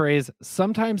the phrase,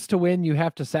 sometimes to win, you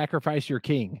have to sacrifice your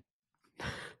king.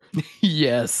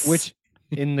 Yes. Which,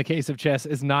 in the case of chess,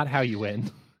 is not how you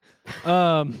win.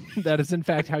 That is, in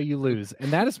fact, how you lose.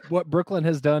 And that is what Brooklyn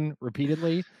has done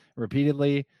repeatedly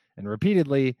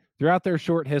throughout their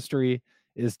short history,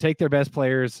 is take their best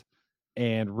players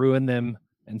and ruin them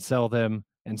and sell them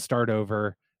and start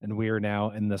over. And we are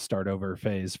now in the start over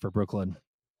phase for Brooklyn.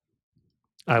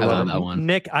 I love that one.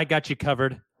 Nick, I got you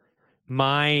covered.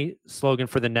 my slogan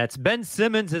for the Nets. Ben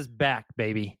Simmons is back,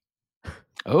 baby.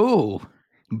 Oh,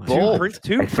 bold.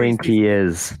 I think he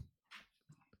is.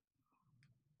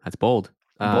 That's bold.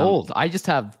 Bold. I just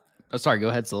have. Oh, sorry. Go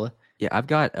ahead, Scylla. Yeah, I've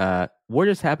got. We're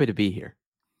just happy to be here.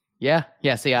 Yeah.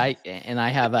 See, I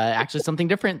have actually something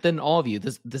different than all of you.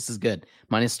 This is good.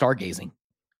 Mine is stargazing.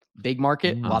 Big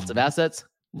market, lots of assets.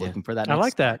 Looking for that. I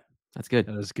like that. That's good.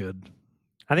 That is good.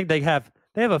 I think they have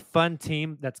a fun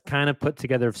team that's kind of put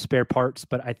together of spare parts,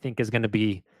 but I think is going to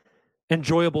be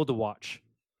enjoyable to watch.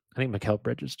 I think Mikal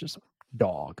Bridges is just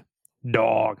dog.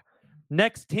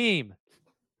 Next team,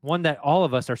 one that all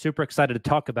of us are super excited to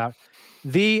talk about,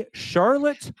 the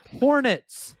Charlotte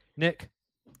Hornets. Nick.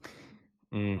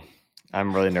 I'm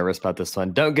really nervous about this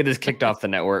one. Don't get us kicked off the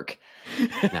network.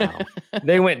 No.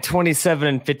 They went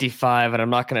 27-55, and I'm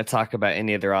not going to talk about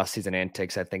any of their offseason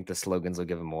antics. I think the slogans will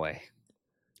give them away.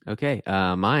 Okay.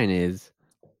 Mine is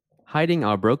hiding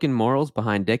our broken morals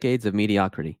behind decades of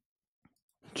mediocrity.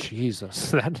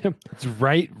 Jesus. That's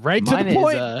right Mine to the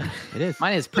point. It is.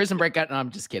 Mine is prison breakout. No, I'm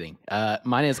just kidding.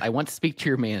 Mine is I want to speak to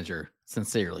your manager.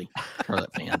 Sincerely,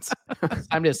 Charlotte fans. It's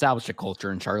time to establish a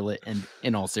culture in Charlotte, and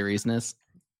in all seriousness,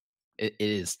 it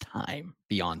is time,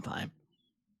 beyond time.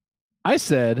 I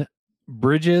said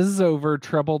bridges over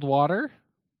troubled water.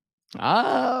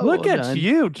 Oh, Look well at done.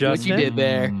 you, What Justin. you did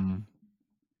there.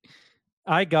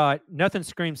 I got nothing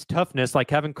screams toughness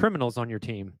like having criminals on your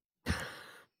team.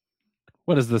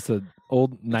 What is this? An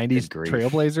old 90s grief.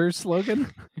 Trailblazers slogan?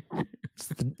 It's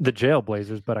the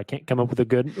Jailblazers, but I can't come up with a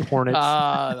good Hornets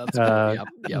That's good.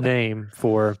 Yep. name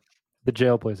for the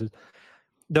Jailblazers.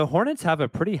 The Hornets have a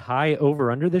pretty high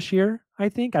over-under this year, I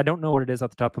think. I don't know what it is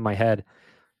off the top of my head.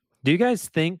 Do you guys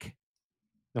think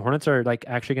the Hornets are like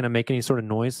actually going to make any sort of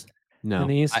noise No. in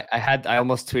the East? I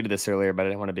almost tweeted this earlier, but I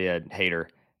didn't want to be a hater.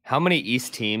 How many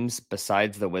East teams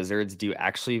besides the Wizards do you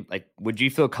actually like? Would you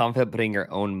feel confident putting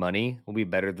your own money will be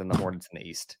better than the Hornets in the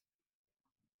East?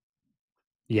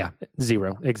 Yeah,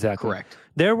 0. Exactly. Correct.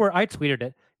 I tweeted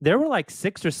it. There were like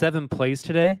 6 or 7 plays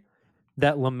today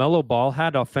that LaMelo Ball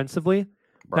had offensively.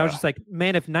 And I was just like,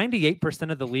 man, if 98%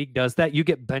 of the league does that, you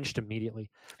get benched immediately.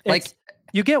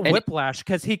 You get whiplash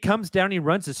because he comes down, he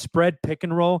runs a spread pick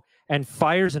and roll and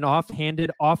fires an offhanded,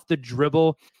 off the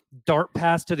dribble dart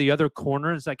pass to the other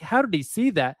corner. It's like, how did he see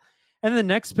that? And the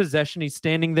next possession, he's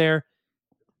standing there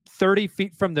 30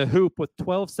 feet from the hoop with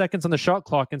 12 seconds on the shot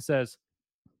clock and says,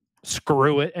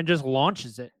 screw it, and just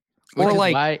launches it. Or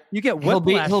like you get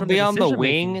whiplash. He'll be on the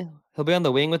wing. He'll be on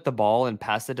the wing with the ball and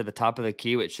pass it to the top of the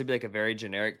key, which should be like a very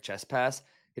generic chest pass.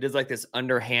 He does like this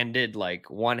underhanded, like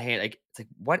one hand. Like it's like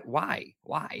what? Why?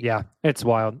 Yeah, it's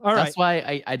wild. All right. That's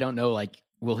why I don't know. Like,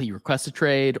 will he request a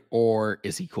trade, or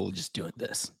is he cool just doing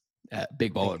this?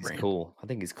 Big baller brand. Cool. I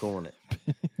think he's cool in it.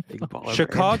 Big baller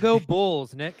Chicago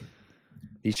Bulls, Nick.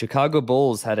 The Chicago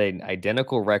Bulls had an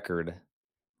identical record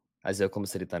as the Oklahoma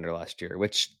City Thunder last year,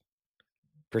 which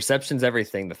perception's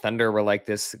everything. The Thunder were like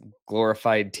this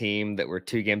glorified team that were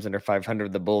 2 games under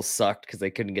 500. The Bulls sucked because they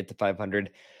couldn't get to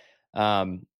 500.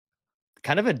 Kind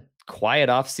of a quiet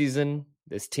offseason.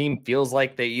 This team feels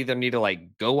like they either need to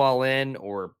like go all in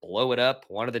or blow it up.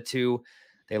 One of the two.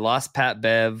 They lost Pat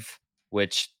Bev,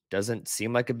 which doesn't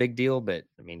seem like a big deal, but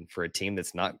I mean, for a team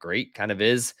that's not great, kind of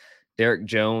is. Derek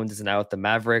Jones is now at the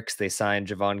Mavericks. They signed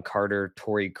Javon Carter,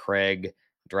 Torrey Craig,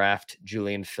 draft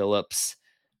Julian Phillips.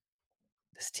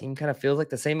 This team kind of feels like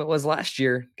the same it was last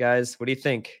year, guys. What do you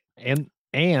think? And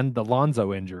the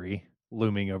Lonzo injury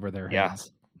looming over their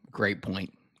heads. Great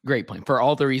point. For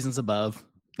all the reasons above.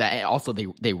 That also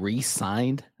they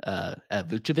re-signed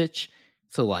Vucevic.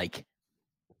 So like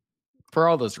for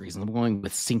all those reasons, I'm going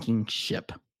with sinking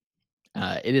ship.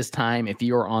 It is time, if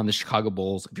you're on the Chicago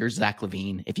Bulls, if you're Zach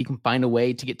LaVine, if you can find a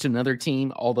way to get to another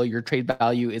team, although your trade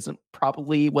value isn't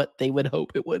probably what they would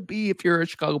hope it would be if you're a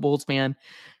Chicago Bulls fan,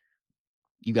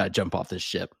 you got to jump off this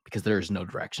ship because there is no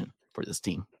direction for this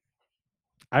team.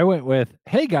 I went with,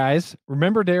 hey guys,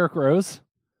 remember Derrick Rose?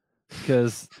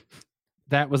 Because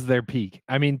that was their peak.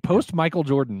 I mean, post Michael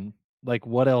Jordan, like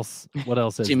what else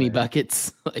is Jimmy there?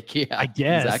 Buckets? Like, yeah, I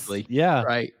guess. Exactly. Yeah.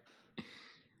 Right.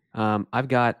 I've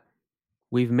got,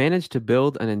 we've managed to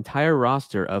build an entire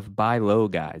roster of buy low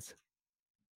guys.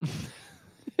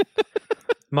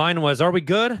 Mine was, are we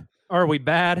good? Are we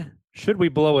bad? Should we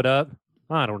blow it up?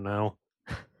 I don't know.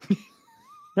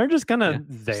 They're just kind of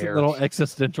Just a there. little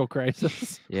existential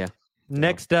crisis. Yeah.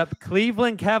 Next up,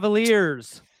 Cleveland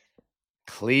Cavaliers.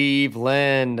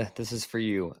 Cleveland, this is for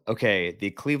you. Okay,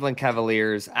 the Cleveland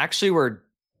Cavaliers actually were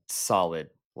solid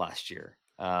last year.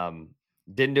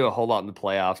 Didn't do a whole lot in the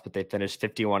playoffs, but they finished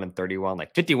 51-31.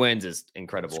 Like 50 wins is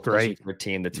incredible. It's great for a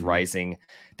team that's rising.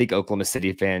 I think Oklahoma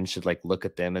City fans should like look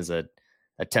at them as a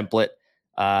template.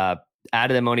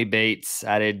 Added Emoni Bates,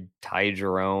 added Ty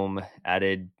Jerome,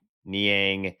 added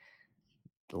Niang,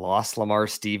 lost Lamar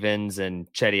Stevens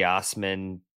and Chetty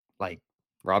Osman. Like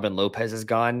Robin Lopez is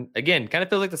gone again. Kind of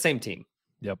feels like the same team.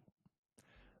 Yep.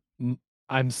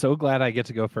 I'm so glad I get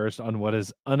to go first on what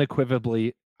is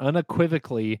unequivocally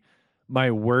my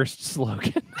worst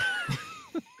slogan.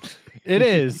 It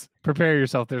is. Prepare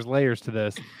yourself. There's layers to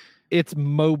this. It's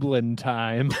Moblin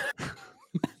time.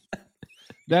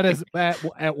 That is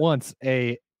at once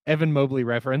a Evan Mobley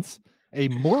reference, a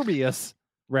Morbius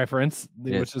reference,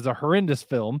 which is a horrendous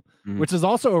film, which is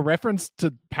also a reference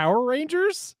to Power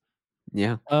Rangers.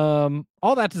 Yeah.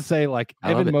 All that to say, like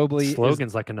Evan Mobley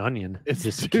slogan's like an onion. It's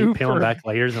just super, keep peeling back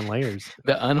layers and layers.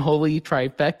 The unholy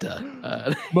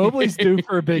trifecta. Mobley's due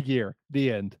for a big year.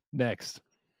 The end. Next.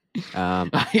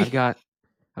 I've got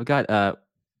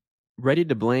ready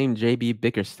to blame JB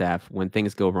Bickerstaff when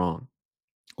things go wrong.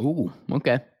 Ooh,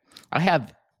 okay.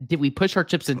 Did we push our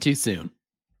chips in too soon?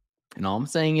 And all I'm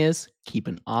saying is keep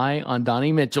an eye on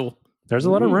Donnie Mitchell. There's a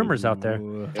lot of rumors out there.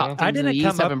 Top teams in the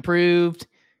East have improved.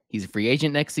 He's a free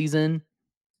agent next season.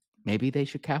 Maybe they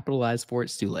should capitalize for it.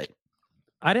 It's too late.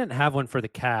 I didn't have one for the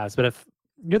Cavs, but if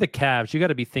you're the Cavs, you got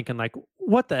to be thinking like,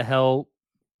 what the hell,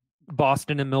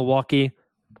 Boston and Milwaukee?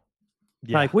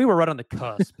 Yeah. Like we were right on the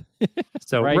cusp.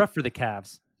 So rough for the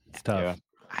Cavs. It's tough. Yeah.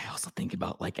 I also think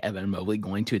about like Evan Mobley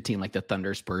going to a team like the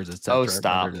Thunder, Spurs, etc.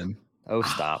 Oh,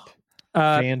 stop.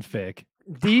 Fanfic.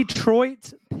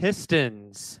 Detroit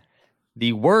Pistons.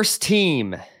 The worst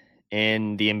team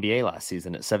in the NBA last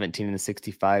season at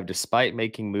 17-65, despite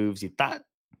making moves you thought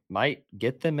might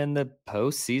get them in the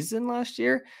postseason last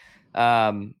year.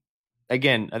 Again,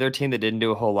 another team that didn't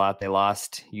do a whole lot. They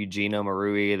lost Eugene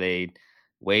Omarui. They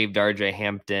waived RJ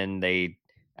Hampton. They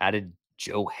added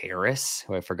Joe Harris,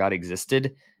 who I forgot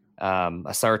existed.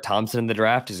 Asar Thompson in the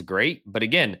draft is great. But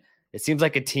again, it seems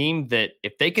like a team that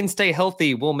if they can stay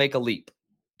healthy, will make a leap,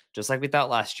 just like we thought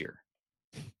last year.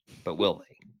 But will they?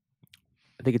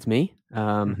 I think it's me.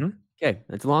 Okay,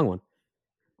 it's a long one.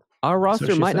 Our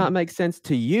roster might not make sense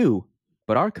to you,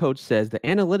 but our coach says the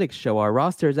analytics show our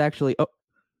roster is actually...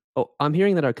 Oh, I'm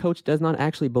hearing that our coach does not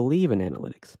actually believe in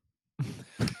analytics.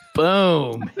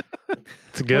 Boom.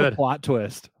 It's a good plot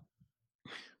twist.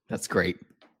 That's great.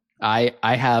 I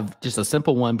have just a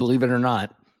simple one, believe it or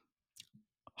not.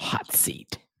 Hot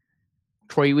seat.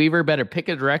 Troy Weaver better pick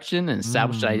a direction and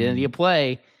establish an identity of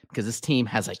play because this team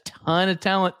has a ton of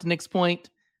talent to Nick's point,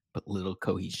 but little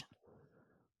cohesion.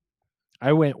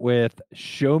 I went with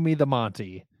show me the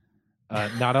Monty.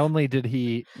 Not only did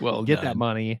he get that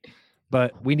money,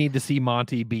 but we need to see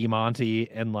Monty be Monty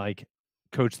and like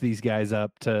coach these guys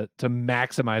up to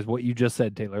maximize what you just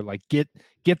said, Taylor. Like get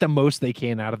the most they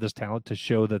can out of this talent to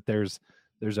show that there's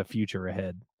a future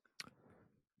ahead.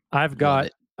 I've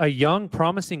got a young,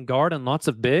 promising guard and lots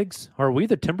of bigs. Are we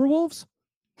the Timberwolves?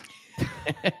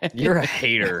 You're a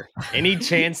hater. Any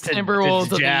chance to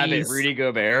jab at Rudy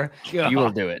Gobert, you will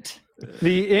do it.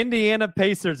 The Indiana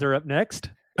Pacers are up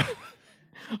next.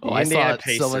 I saw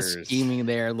so much scheming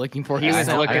there, looking for. He was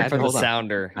looking for the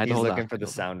sounder. He's looking for the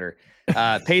sounder.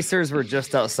 Pacers were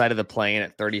just outside of the play-in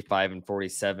at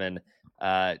 35-47.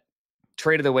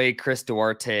 Traded away Chris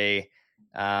Duarte.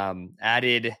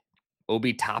 Added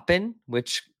Obi Toppin,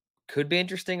 which could be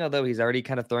interesting, although he's already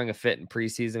kind of throwing a fit in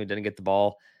preseason. He didn't get the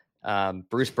ball.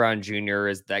 Bruce Brown Jr.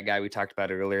 is that guy we talked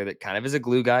about earlier that kind of is a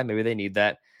glue guy. Maybe they need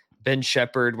that. Ben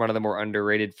Shepherd, one of the more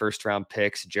underrated first-round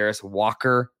picks. Jarris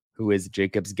Walker, who is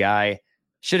Jacob's guy.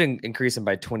 Should increase him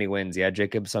by 20 wins. Yeah,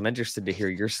 Jacob. So I'm interested to hear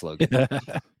your slogan.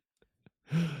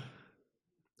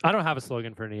 I don't have a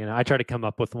slogan for Indiana. I tried to come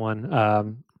up with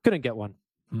one. Couldn't get one.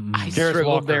 I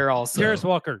struggled there also. Jarris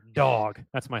Walker, dog.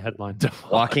 That's my headline.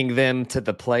 Walking them to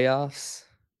the playoffs.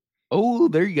 Oh,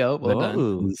 there you go. Well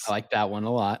done. I like that one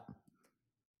a lot.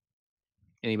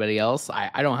 Anybody else?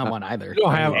 I don't have one either. You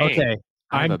don't have, okay.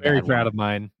 I'm very proud of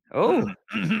mine. Oh.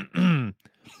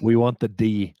 We want the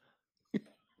D.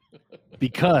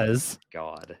 Because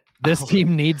this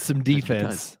team needs some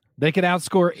defense. They could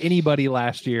outscore anybody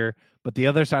last year, but the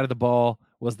other side of the ball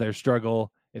was their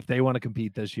struggle. If they want to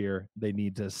compete this year, they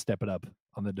need to step it up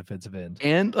on the defensive end.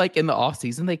 And like in the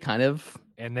offseason, they kind of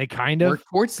work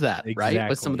towards that, right?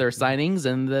 With some of their signings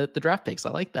and the draft picks. I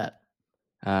like that.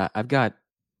 I've got,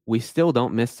 we still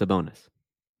don't miss Sabonis.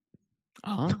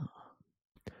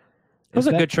 It was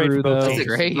a good trade for both teams.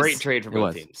 Great trade for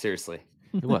both teams. Seriously.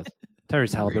 It was.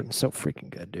 Tyrese Halliburton's so freaking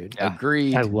good, dude.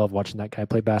 Agreed. I love watching that guy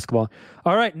play basketball.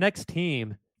 All right, next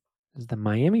team. is the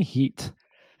Miami Heat.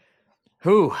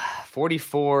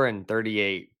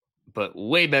 44-38, but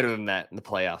way better than that in the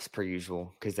playoffs per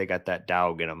usual because they got that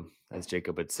dog in them, as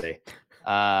Jacob would say.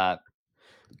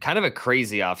 Kind of a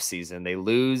crazy offseason. They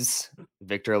lose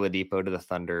Victor Oladipo to the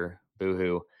Thunder.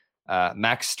 Boo-hoo.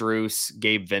 Max Strus,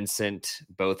 Gabe Vincent,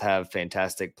 both have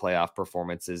fantastic playoff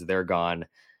performances. They're gone.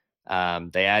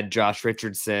 They add Josh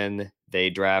Richardson. They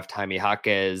draft Jaime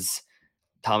Jaquez.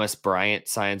 Thomas Bryant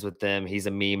signs with them. He's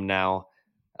a meme now.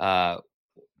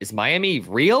 Is Miami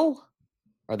real?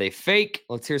 Are they fake?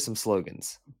 Let's hear some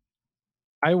slogans.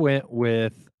 I went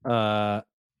with our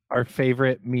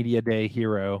favorite media day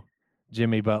hero,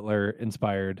 Jimmy Butler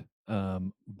inspired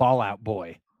ball out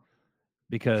boy,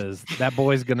 because that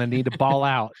boy's going to need to ball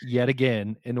out yet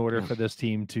again in order for this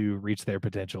team to reach their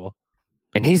potential.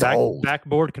 And he's old.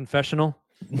 Backboard confessional.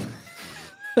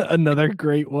 Another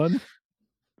great one.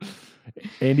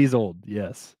 And he's old.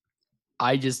 Yes.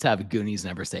 I just have Goonies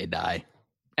Never Say Die.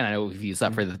 And I know we've used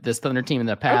that for this Thunder team in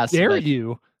the past. How dare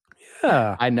you?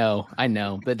 Yeah. I know.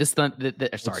 But this Thunder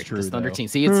though. team.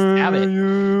 See, it's habit.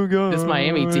 This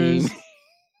Miami team.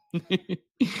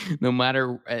 No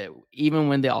matter, even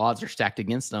when the odds are stacked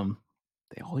against them,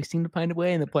 they always seem to find a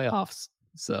way in the playoffs.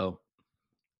 So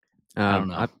I don't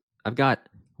know. I've got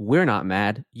we're not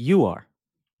mad, you are.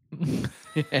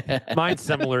 Mine's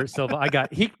similar, Silva. I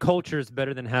got Heat culture is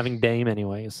better than having Dame,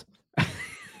 anyways.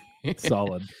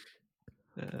 Solid.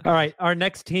 All right, our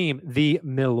next team, the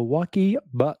Milwaukee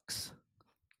Bucks.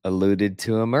 Alluded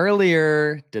to him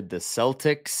earlier. Did the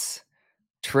Celtics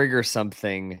trigger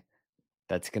something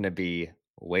that's going to be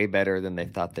way better than they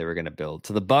thought they were going to build?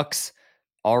 So the Bucks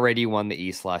already won the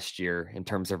East last year in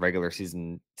terms of regular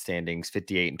season standings,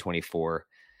 58-24.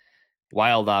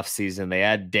 Wild off season. They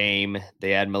had Dame.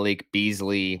 They had Malik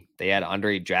Beasley. They had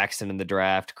Andre Jackson in the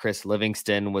draft. Chris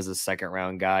Livingston was a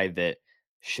second-round guy that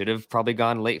should have probably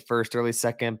gone late first, early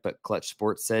second, but Clutch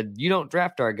Sports said, you don't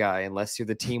draft our guy unless you're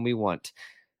the team we want.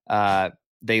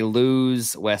 They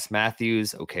lose Wes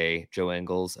Matthews. Okay. Joe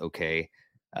Ingles. Okay.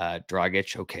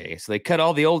 Dragic. Okay. So they cut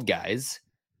all the old guys.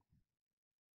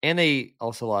 And they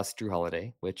also lost Drew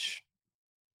Holiday, which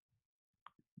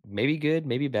maybe good,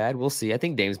 maybe bad. We'll see. I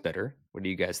think Dame's better. What do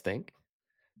you guys think?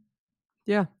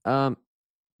 Yeah. I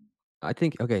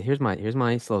think, okay, here's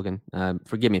my slogan.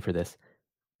 Forgive me for this.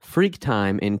 Freak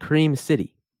time in Cream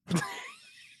City.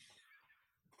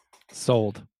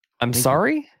 Sold. I'm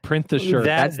sorry? Print the shirt.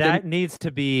 That needs to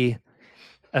be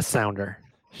a sounder.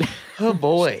 Oh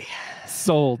boy.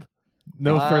 Sold.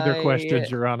 No further questions,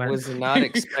 Your Honor. I was not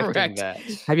expecting that.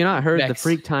 Have you not heard the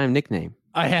Freak Time nickname?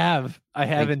 I have.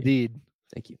 Indeed.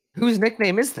 Thank you. Whose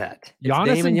nickname is that?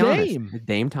 Giannis and Giannis. Dame.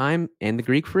 Dame time and the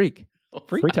Greek Freak.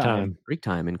 Freak time. Freak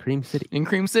time in Cream City. In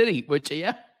Cream City, which,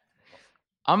 yeah,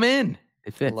 I'm in.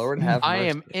 It fits. Lord have mercy. I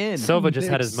am in. Silva just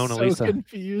had his Mona Lisa.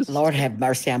 Confused. Lord have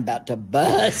mercy, I'm about to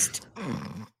bust.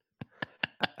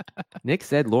 Nick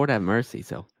said, Lord have mercy.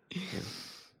 So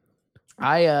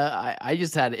I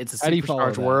just had it's a How do you follow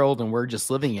supercharged that? world and we're just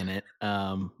living in it.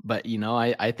 But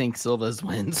I think Silva's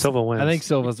wins. Silva wins. I think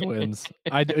Silva's wins.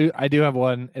 I do have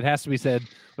one. It has to be said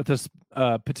with this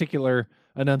particular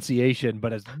enunciation,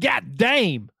 but it's God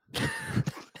damn.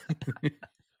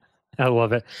 I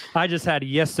love it. I just had,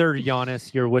 yes, sir,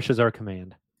 Giannis, your wishes are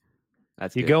command.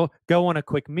 that's You good. go on a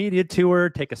quick media tour,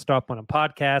 take a stop on a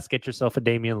podcast, get yourself a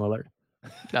Damian Lillard.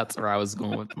 That's where I was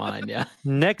going with mine. Yeah.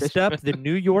 Next up, the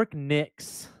New York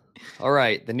Knicks. All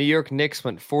right. The New York Knicks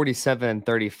went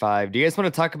 47-35. Do you guys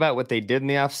want to talk about what they did in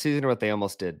the offseason or what they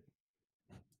almost did?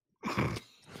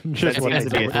 Just That what seems they to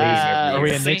be a did. theme every Are we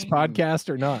year. a Knicks Sing. podcast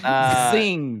or not?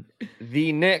 Sing.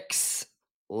 The Knicks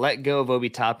let go of Obi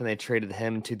Toppin. They traded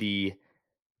him to the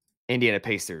Indiana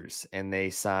Pacers, and they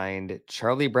signed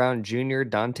Charlie Brown Jr.,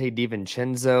 Dante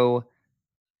DiVincenzo.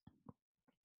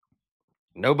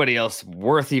 Nobody else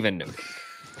worth even noting.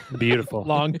 Beautiful.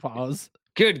 Long pause.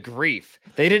 Good grief.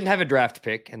 They didn't have a draft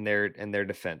pick in their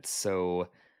defense. So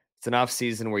it's an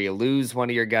offseason where you lose one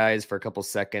of your guys for a couple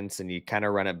seconds and you kind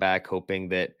of run it back, hoping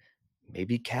that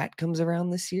maybe Cat comes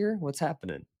around this year. What's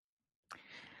happening?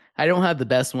 I don't have the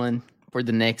best one for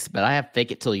the Knicks, but I have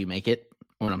fake it till you make it.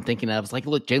 What I'm thinking of is like,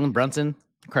 look, Jalen Brunson,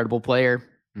 incredible player.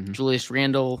 Mhm. Julius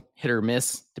Randle, hit or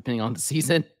miss, depending on the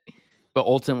season. But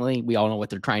ultimately, we all know what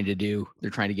they're trying to do. They're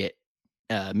trying to get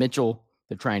Mitchell.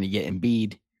 They're trying to get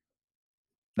Embiid.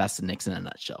 That's the Knicks in a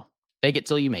nutshell. Fake it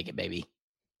till you make it, baby.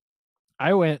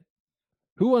 I went,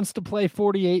 who wants to play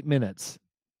 48 minutes?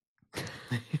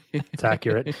 It's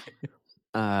accurate.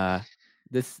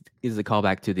 This is a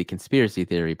callback to the conspiracy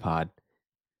theory pod.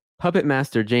 Puppet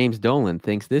Master James Dolan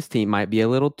thinks this team might be a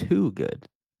little too good.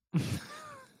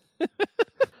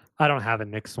 I don't have a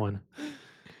Knicks one.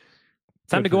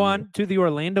 Time to go on to the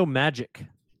Orlando Magic.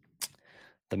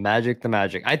 The Magic.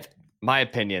 My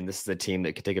opinion, this is a team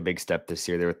that could take a big step this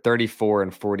year. They were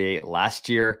 34-48 last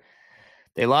year.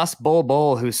 They lost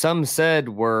Bol, who some said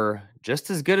were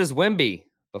just as good as Wemby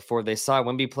before they saw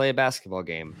Wemby play a basketball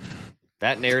game.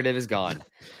 That narrative is gone.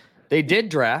 They did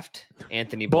draft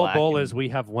Anthony Black. Bol is we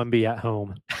have Wemby at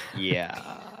home. Yeah,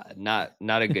 not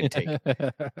a good take.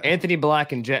 Anthony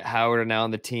Black and Jet Howard are now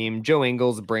on the team. Joe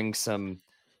Ingles brings some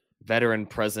veteran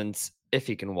presence if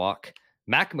he can walk.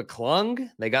 Mac McClung,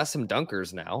 they got some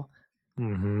dunkers now.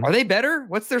 Mm-hmm. Are they better?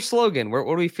 What's their slogan? What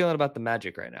are we feeling about the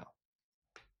Magic right now?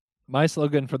 My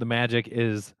slogan for the Magic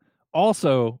is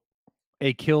also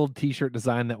a killed t-shirt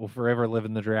design that will forever live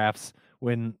in the drafts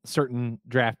when certain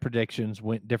draft predictions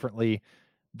went differently.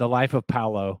 The life of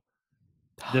Paolo.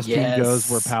 This team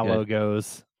goes where Paolo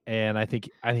goes, and I think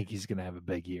he's going to have a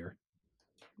big year.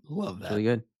 Love that. Really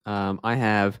good.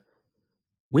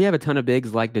 We have a ton of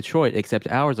bigs like Detroit, except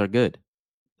ours are good.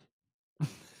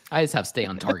 I just have stay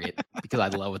on target because I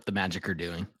love what the Magic are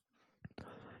doing.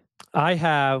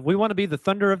 We want to be the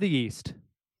Thunder of the East.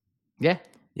 Yeah.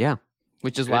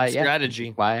 Which is Good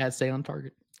strategy. why I had stay on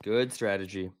target. Good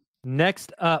strategy.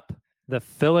 Next up, the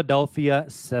Philadelphia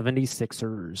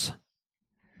 76ers.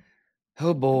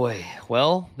 Oh boy.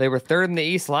 Well, they were third in the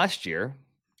East last year,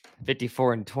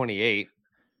 54-28.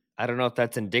 I don't know if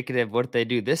that's indicative of what they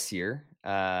do this year.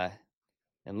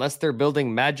 Unless they're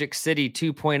building Magic City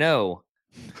 2.0.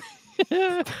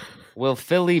 Will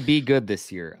Philly be good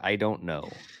this year? I don't know.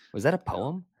 Was that a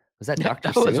poem? Was that Dr.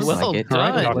 Seuss? Well Like it.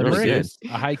 done. A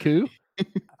haiku?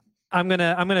 I'm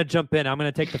gonna jump in. I'm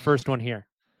gonna take the first one here.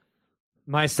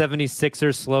 My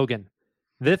 76ers slogan.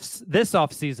 This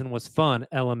offseason was fun,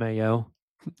 LMAO.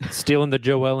 Stealing the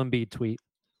Joel Embiid tweet.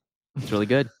 It's really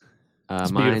good.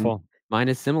 It's beautiful. Mine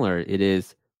is similar. It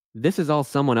is, this is all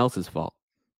someone else's fault.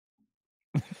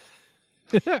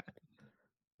 I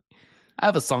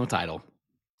have a song title.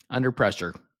 Under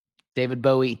Pressure. David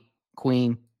Bowie,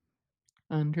 Queen.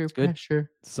 Under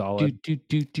Pressure. Solid. Do.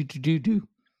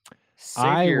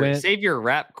 Save your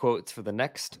rap quotes for the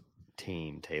next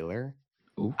team, Taylor.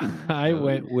 Ooh. I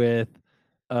went with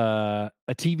a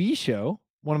TV show,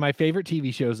 one of my favorite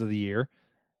TV shows of the year,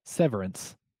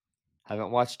 Severance.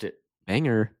 Haven't watched it.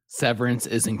 Banger. Severance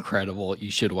is incredible. You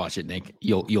should watch it, Nick.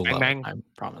 You'll love it. I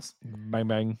promise. Bang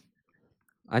bang.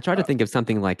 I tried to think of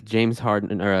something like James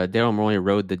Harden or Daryl Morey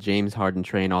rode the James Harden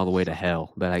train all the way to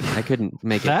hell, but I couldn't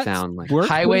make it sound like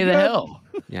Highway to Hell.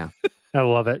 Yeah. I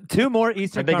love it. Two more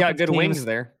Eastern They got Conference good teams. wings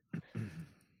there.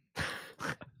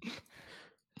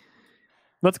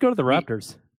 Let's go to the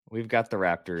Raptors. We've got the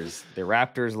Raptors. The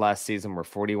Raptors last season were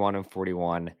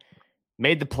 41-41.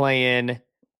 Made the play-in.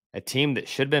 A team that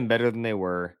should have been better than they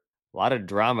were. A lot of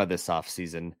drama this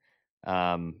offseason.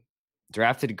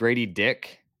 Drafted Grady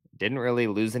Dick. Didn't really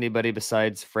lose anybody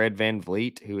besides Fred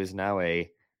VanVleet, who is now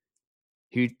a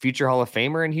future Hall of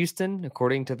Famer in Houston,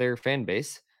 according to their fan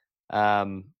base.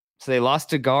 So they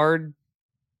lost a guard.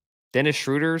 Dennis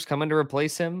Schroeder's coming to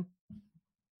replace him.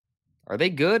 Are they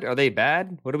good? Are they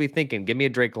bad? What are we thinking? Give me a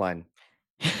Drake line.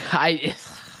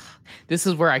 This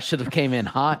is where I should have came in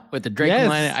hot with the Drake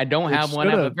line. I don't have one.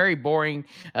 I have a very boring.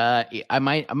 I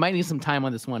might need some time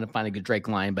on this one to find a good Drake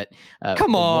line. But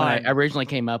come on, the one I originally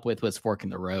came up with was Fork in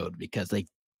the Road because they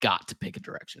got to pick a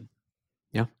direction.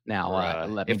 Yeah.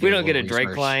 Now, if we don't get a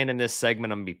Drake line in this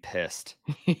segment, I'm gonna be pissed.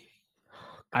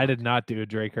 I did not do a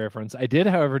Drake reference. I did,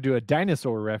 however, do a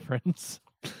dinosaur reference,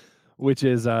 which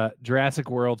is Jurassic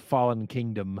World: Fallen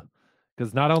Kingdom.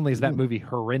 Because not only is that movie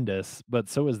horrendous, but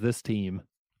so is this team.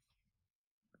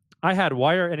 I had,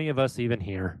 why are any of us even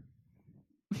here?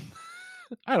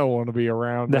 I don't want to be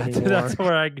around anymore. That's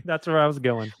where I was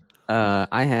going.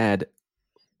 I had,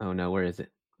 oh no, where is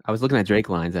it? I was looking at Drake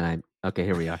lines and okay,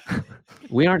 here we are.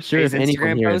 We aren't sure if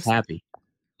anyone here is happy.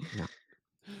 No.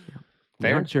 We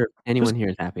aren't sure if anyone here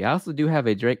is happy. I also do have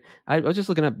a Drake. I was just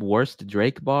looking up worst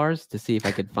Drake bars to see if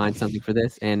I could find something for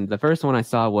this. And the first one I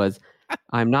saw was,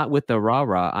 I'm not with the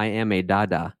rah-rah, I am a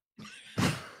dada.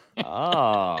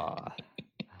 Oh.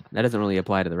 That doesn't really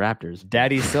apply to the Raptors.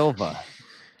 Daddy Silva.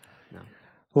 No.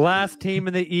 Last team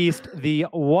in the East, the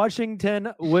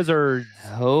Washington Wizards.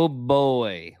 Oh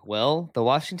boy. Well, the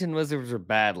Washington Wizards were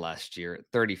bad last year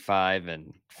at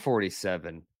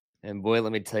 35-47. And boy,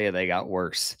 let me tell you, they got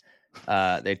worse.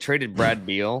 They traded Brad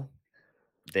Beal.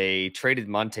 They traded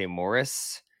Monte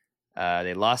Morris.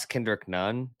 They lost Kendrick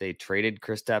Nunn. They traded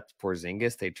Kristaps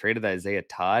Porzingis. They traded Isaiah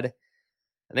Todd.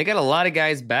 And they got a lot of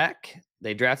guys back.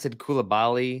 They drafted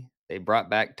Koulibaly. They brought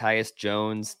back Tyus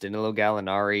Jones, Danilo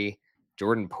Gallinari,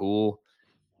 Jordan Poole.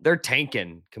 They're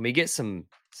tanking. Can we get some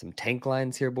Some tank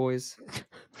lines here, boys.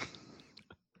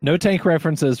 No tank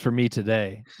references for me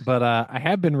today, but I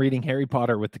have been reading Harry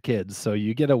Potter with the kids, so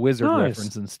you get a wizard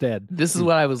reference instead. This is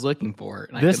what I was looking for.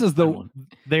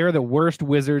 They are the worst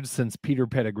wizards since Peter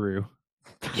Pettigrew.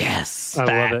 Yes, I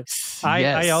love it.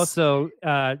 I also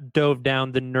dove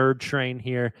down the nerd train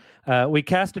here. We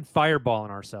casted Fireball on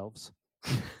ourselves,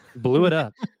 blew it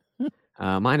up.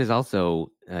 Mine is also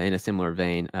in a similar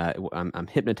vein. I'm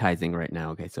hypnotizing right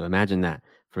now. Okay, so imagine that.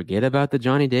 Forget about the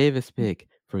Johnny Davis pick.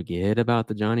 Forget about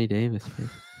the Johnny Davis pick.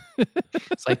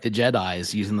 It's like the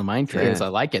Jedi's using the mind tricks. Yeah. I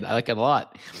like it. I like it a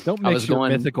lot. Don't mix your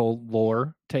mythical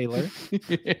lore, Taylor.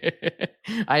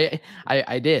 I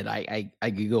did. I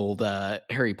Googled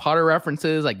Harry Potter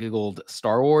references. I Googled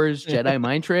Star Wars Jedi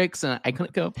mind tricks, and I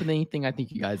couldn't come up with anything. I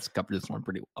think you guys covered this one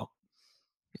pretty well.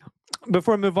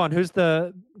 Before I move on, who's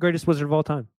the greatest wizard of all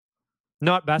time?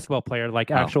 Not basketball player,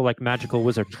 like actual like magical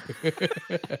wizard.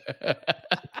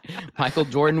 Michael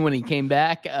Jordan when he came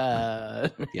back.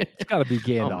 It's got to be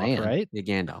Gandalf, right? Yeah,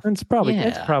 Gandalf. It's probably Yeah.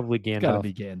 Gandalf. It's got to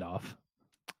be Gandalf.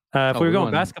 If we were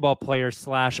going basketball player /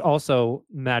 also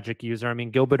magic user, I mean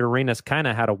Gilbert Arenas kind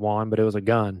of had a wand, but it was a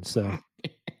gun. So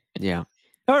Yeah.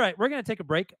 all right, we're going to take a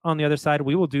break. On the other side,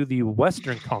 we will do the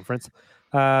Western Conference,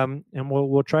 and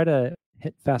we'll try to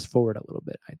hit fast forward a little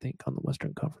bit. I think on the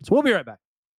Western Conference. We'll be right back.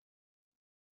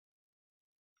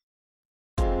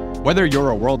 Whether you're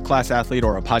a world-class athlete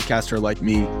or a podcaster like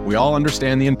me, we all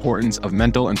understand the importance of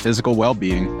mental and physical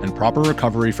well-being and proper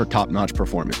recovery for top-notch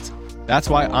performance. That's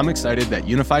why I'm excited that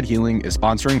Unified Healing is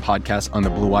sponsoring podcasts on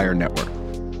the Blue Wire Network.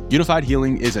 Unified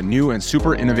Healing is a new and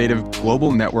super innovative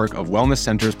global network of wellness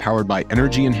centers powered by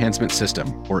Energy Enhancement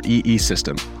System, or EE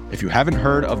System. If you haven't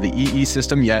heard of the EE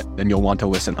System yet, then you'll want to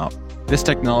listen up. This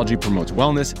technology promotes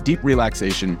wellness, deep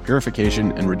relaxation,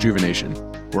 purification, and rejuvenation.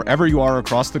 Wherever you are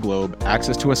across the globe,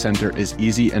 access to a center is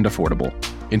easy and affordable.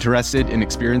 Interested in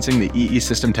experiencing the EE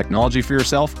System technology for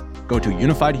yourself? Go to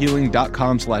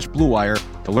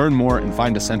unifiedhealing.com/bluewire to learn more and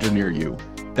find a center near you.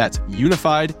 That's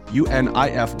unified,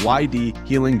 UNIFYD,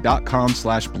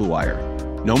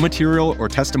 healing.com/bluewire. No material or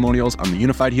testimonials on the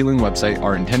Unified Healing website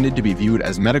are intended to be viewed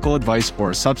as medical advice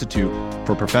or a substitute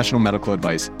for professional medical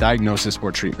advice, diagnosis,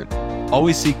 or treatment.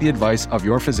 Always seek the advice of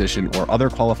your physician or other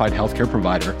qualified healthcare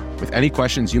provider with any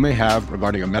questions you may have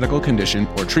regarding a medical condition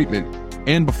or treatment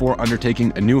and before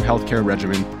undertaking a new healthcare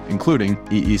regimen, including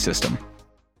EE System.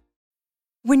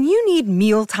 When you need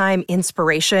mealtime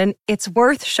inspiration, it's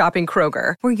worth shopping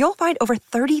Kroger, where you'll find over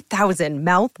 30,000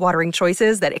 mouth-watering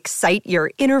choices that excite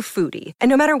your inner foodie. And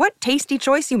no matter what tasty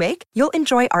choice you make, you'll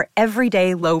enjoy our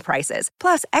everyday low prices,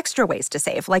 plus extra ways to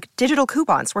save, like digital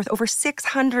coupons worth over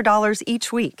 $600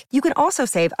 each week. You can also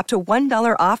save up to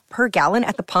 $1 off per gallon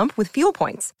at the pump with fuel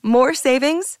points. More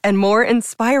savings and more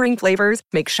inspiring flavors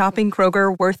make shopping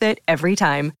Kroger worth it every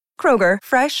time. Kroger,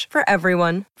 fresh for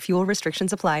everyone. Fuel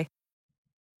restrictions apply.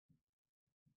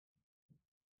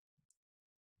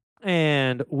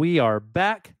 And we are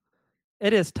back.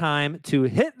 It is time to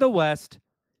hit the West,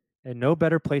 and no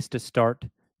better place to start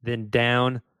than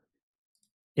down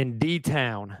in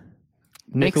D-Town.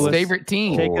 Nick's favorite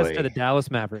team. Take us to the Dallas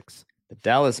Mavericks. The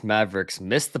Dallas Mavericks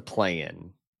missed the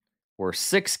play-in. We're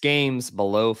 6 games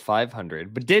below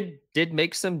 500, but did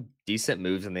make some decent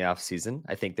moves in the offseason.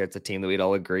 I think that's a team that we'd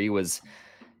all agree is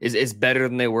better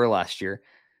than they were last year.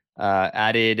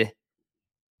 Added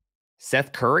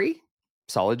Seth Curry,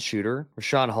 solid shooter.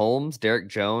 Rashawn Holmes, Derek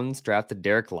Jones, drafted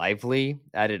Derek Lively,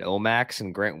 added Omax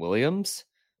and Grant Williams.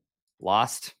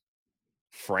 Lost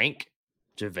Frank,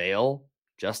 JaVale,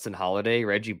 Justin Holiday,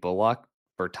 Reggie Bullock,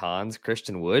 Bertans,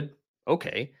 Christian Wood.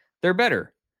 Okay, they're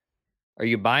better. Are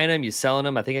you buying them? You selling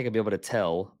them? I think I could be able to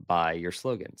tell by your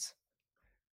slogans.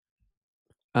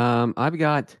 I've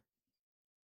got,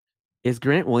 is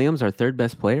Grant Williams our third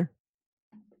best player?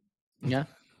 Yeah.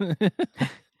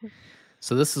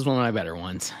 So this is one of my better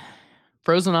ones.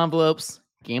 Frozen envelopes,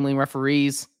 gambling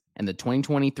referees, and the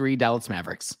 2023 Dallas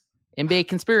Mavericks. NBA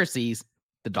Conspiracies,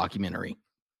 the documentary.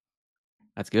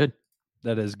 That's good.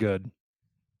 That is good.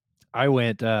 I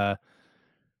went, for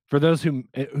those who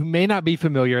may not be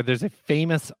familiar, there's a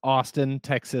famous Austin,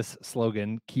 Texas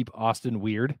slogan, keep Austin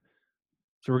weird.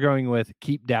 So we're going with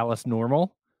keep Dallas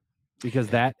normal, because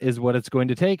that is what it's going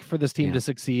to take for this team to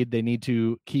succeed. They need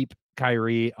to keep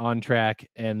Kyrie on track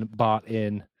and bought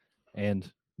in and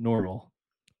normal.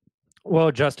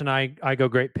 Well, Justin, I go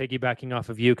great piggybacking off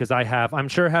of you because I'm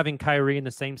sure having Kyrie in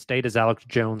the same state as Alex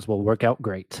Jones will work out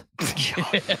great.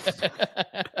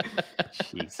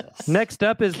 Jesus. Next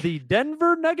up is the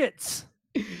Denver Nuggets.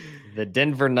 The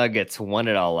Denver Nuggets won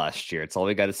it all last year. It's all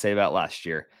we got to say about last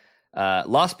year.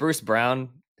 Lost Bruce Brown.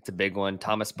 It's a big one.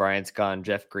 Thomas Bryant's gone.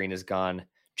 Jeff Green is gone.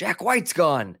 Jack White's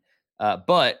gone.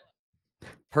 But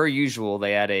per usual,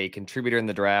 they had a contributor in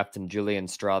the draft and Julian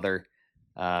Strother.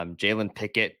 Jalen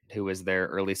Pickett, who was their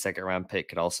early second-round pick,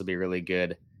 could also be really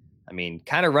good. I mean,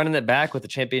 kind of running it back with the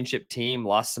championship team,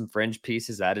 lost some fringe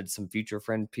pieces, added some future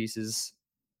fringe pieces.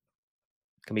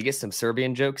 Can we get some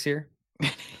Serbian jokes here?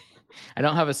 I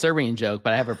don't have a Serbian joke,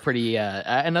 but I have a pretty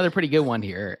another pretty good one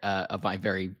here of my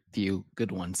very few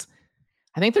good ones.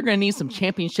 I think they're going to need some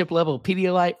championship level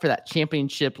Pedialyte for that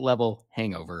championship level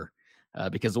hangover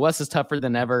because the West is tougher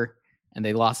than ever, and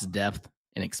they lost depth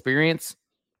and experience.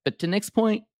 But to Nick's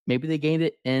point, maybe they gained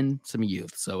it in some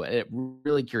youth. So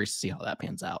really curious to see how that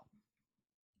pans out.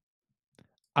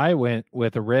 I went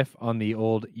with a riff on the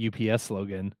old UPS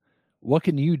slogan. What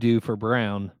can you do for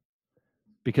Brown?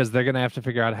 Because they're going to have to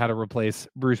figure out how to replace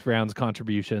Bruce Brown's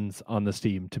contributions on this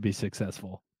team to be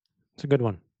successful. It's a good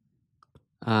one.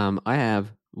 I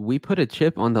have, we put a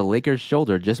chip on the Lakers'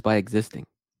 shoulder just by existing.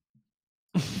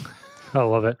 I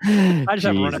love it. I just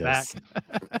have to run it back.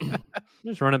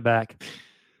 Just run it back.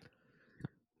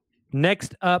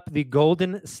 Next up, the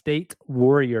Golden State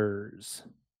Warriors.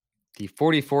 The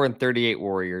 44-38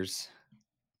 Warriors.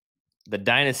 The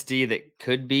dynasty that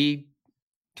could be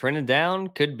trending down,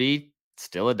 could be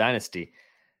still a dynasty.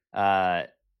 They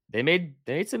made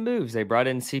some moves. They brought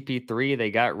in CP3.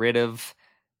 They got rid of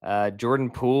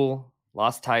Jordan Poole,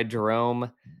 lost Ty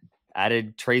Jerome,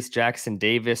 added Trace Jackson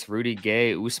Davis, Rudy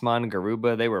Gay, Usman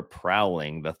Garuba. They were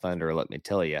prowling the Thunder, let me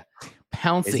tell you.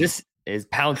 Pouncing. Is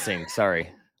pouncing. Sorry.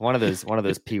 One of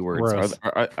those P words.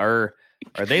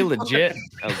 Are they legit?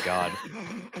 Oh God.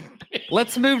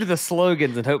 Let's move to the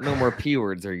slogans and hope no more P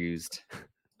words are used.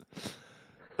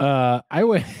 I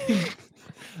went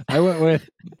with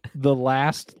the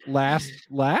last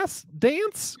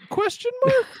dance ?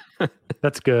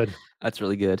 That's good. That's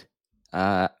really good.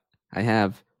 I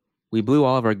have, we blew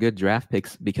all of our good draft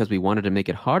picks because we wanted to make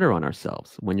it harder on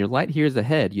ourselves. When your light years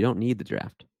ahead, you don't need the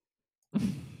draft.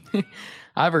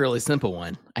 I have a really simple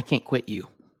one. I can't quit you.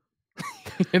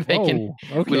 Okay.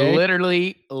 We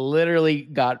literally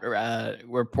got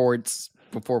reports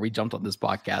before we jumped on this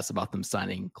podcast about them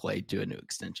signing Clay to a new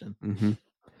extension. Mm-hmm.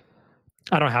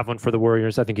 I don't have one for the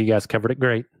Warriors. I think you guys covered it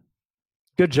great.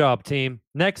 Good job, team.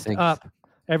 Next up,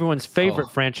 everyone's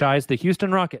favorite franchise, the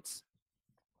Houston Rockets.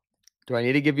 Do I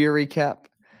need to give you a recap?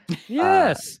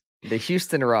 Yes. The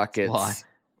Houston Rockets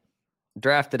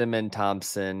drafted Amen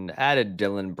Thompson, added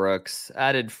Dylan Brooks,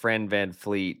 added Fran Van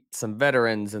Fleet, some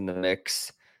veterans in the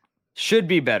mix. Should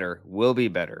be better, will be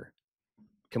better.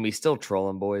 Can we still troll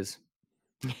them, boys?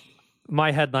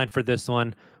 My headline for this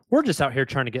one, we're just out here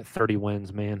trying to get 30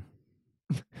 wins, man.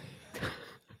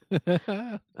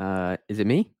 Is it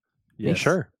me? Yeah,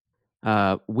 sure.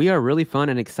 We are really fun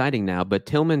and exciting now, but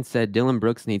Tillman said Dylan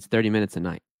Brooks needs 30 minutes a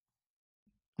night.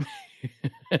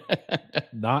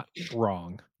 Not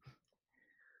wrong.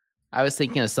 I was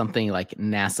thinking of something like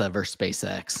NASA versus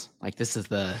SpaceX. Like this is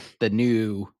the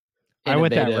new. I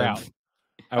went that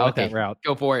route.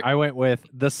 Go for it. I went with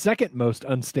the second most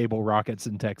unstable Rockets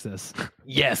in Texas.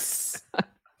 Yes.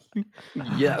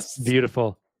 Yes.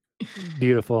 Beautiful.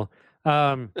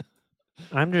 I'm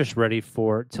just ready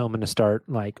for Tillman to start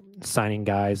like signing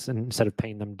guys and instead of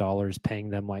paying them dollars, paying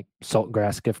them like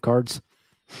Saltgrass gift cards.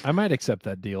 I might accept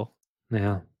that deal.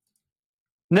 Yeah.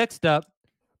 Next up,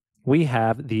 we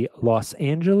have the Los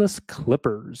Angeles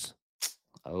Clippers.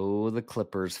 Oh, the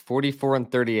Clippers.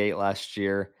 44-38 last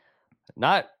year.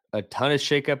 Not a ton of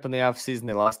shakeup in the offseason.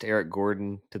 They lost Eric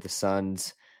Gordon to the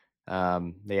Suns.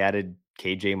 They added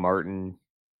KJ Martin.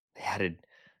 They added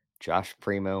Josh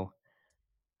Primo.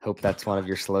 Hope that's one of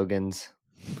your slogans.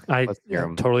 I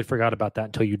totally forgot about that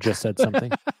until you just said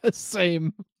something.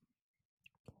 Same.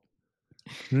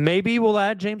 Maybe we'll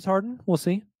add James Harden. We'll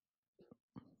see.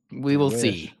 We will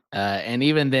see. And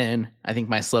even then, I think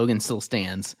my slogan still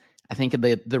stands. I think of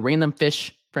the random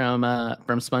fish from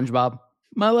SpongeBob.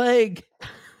 My leg.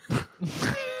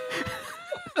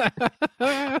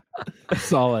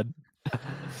 Solid.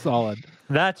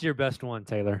 That's your best one,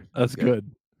 Taylor. That's good.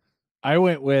 I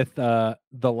went with The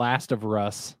Last of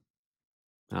Russ.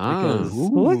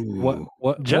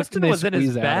 What Justin was in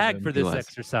his bag for this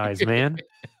exercise, man.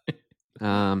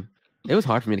 It was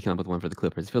hard for me to come up with one for the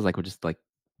Clippers. It feels like we're just like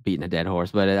beating a dead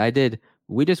horse, but I did.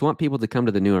 We just want people to come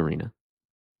to the new arena.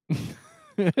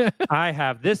 I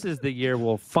have. This is the year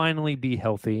we'll finally be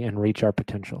healthy and reach our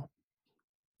potential.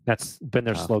 That's been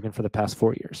their slogan for the past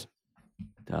 4 years.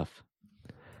 Tough.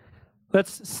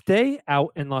 Let's stay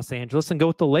out in Los Angeles and go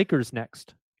with the Lakers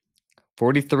next.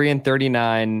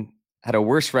 43-39, had a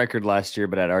worse record last year,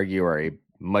 but I'd argue are a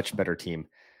much better team.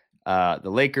 The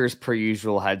Lakers, per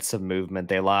usual, had some movement.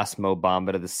 They lost Mo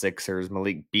Bamba to the Sixers,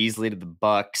 Malik Beasley to the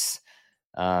Bucks,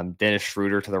 Dennis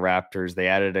Schroeder to the Raptors. They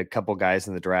added a couple guys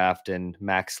in the draft, and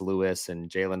Max Lewis and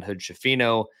Jalen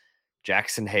Hood-Schifino.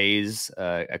 Jackson Hayes,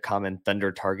 a common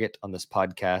Thunder target on this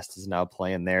podcast, is now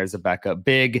playing there as a backup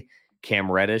big.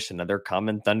 Cam Reddish, another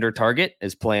common Thunder target,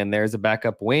 is playing there as a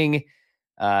backup wing.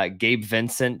 Gabe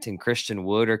Vincent and Christian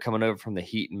Wood are coming over from the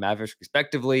Heat and Mavericks,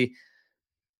 respectively.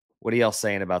 What are y'all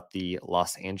saying about the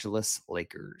Los Angeles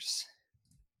Lakers?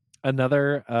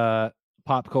 Another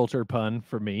pop culture pun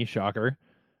for me, shocker.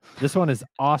 This one is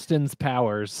Austin's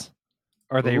powers.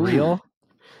 Are they real?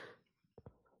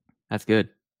 That's good.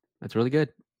 That's really good.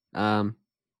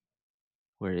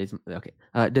 Where is okay?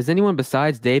 Does anyone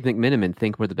besides Dave McMenamin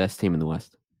think we're the best team in the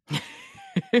West?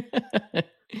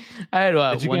 I had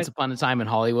once upon a time in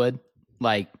Hollywood.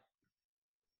 Like,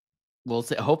 we'll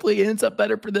say, hopefully it ends up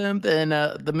better for them than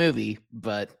the movie,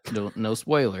 but no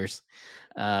spoilers.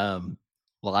 A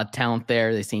lot of talent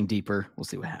there. They seem deeper. We'll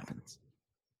see what happens.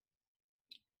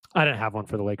 I didn't have one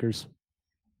for the Lakers.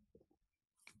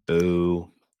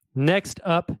 Boo. Next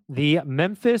up, the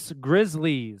Memphis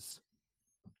Grizzlies.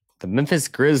 The Memphis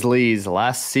Grizzlies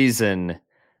last season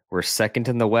were second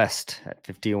in the West at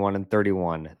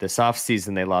 51-31. This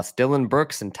offseason, they lost Dylan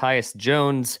Brooks and Tyus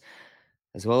Jones,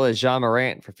 as well as Ja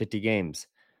Morant for 50 games.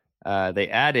 They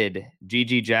added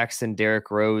Gigi Jackson, Derrick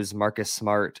Rose, Marcus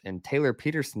Smart, and Taylor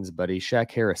Peterson's buddy,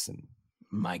 Shaq Harrison.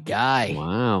 My guy.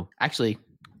 Wow. Actually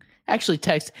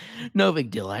no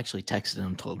big deal. I actually texted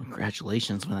him, told him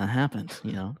congratulations when that happened,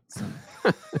 So.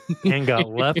 And got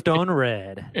left on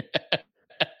red.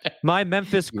 My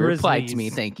Memphis Grizzlies replied to me,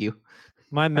 thank you.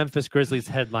 My Memphis Grizzlies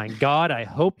headline: God, I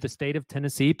hope the state of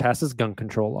Tennessee passes gun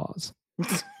control laws.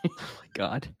 Oh my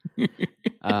God.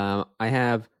 I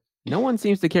have no one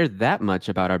seems to care that much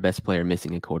about our best player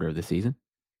missing a quarter of the season.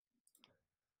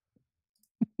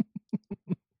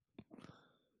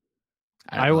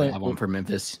 I have one for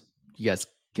Memphis. You guys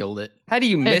killed it. How do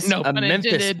you miss a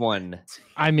Memphis one?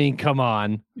 I mean, come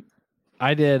on.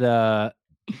 I did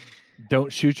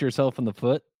don't shoot yourself in the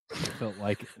foot. It felt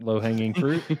like low-hanging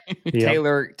fruit.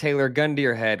 Yep. Taylor, gun to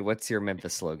your head. What's your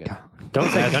Memphis slogan?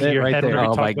 Don't say gun to your head.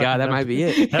 Oh my God, that might be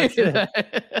it. That's it.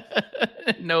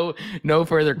 No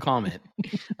further comment.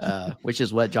 Which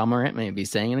is what John Morant may be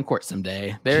saying in a court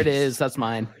someday. There it is. That's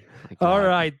mine. All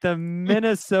right, the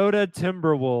Minnesota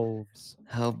Timberwolves.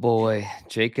 Oh boy,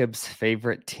 Jacob's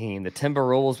favorite team. The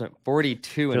Timberwolves went 42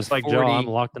 Just and 40. Just like Joe, I'm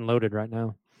locked and loaded right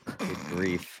now. Good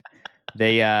grief.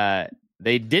 They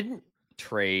didn't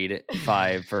trade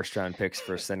 5 first-round picks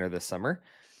for a center this summer,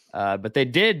 but they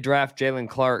did draft Jalen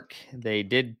Clark. They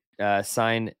did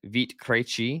sign Vit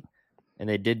Krejci, and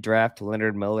they did draft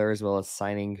Leonard Miller as well as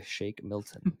signing Shake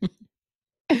Milton.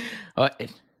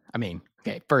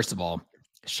 Okay, first of all,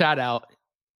 shout out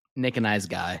Nick and I's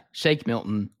guy, Shake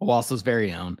Milton, Owasu's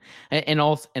very own. And in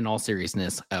all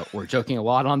seriousness, we're joking a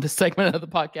lot on this segment of the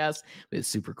podcast, but it's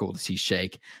super cool to see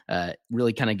Shake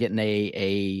really kind of getting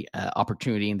a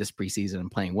opportunity in this preseason and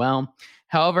playing well.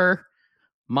 However,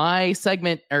 my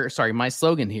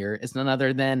slogan here is none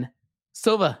other than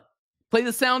Silva, play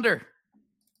the sounder.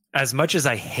 As much as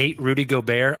I hate Rudy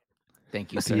Gobert.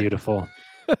 Thank you, sir. Beautiful.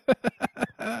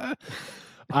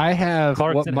 I have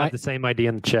Clarkson had the same idea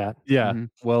in the chat. Yeah,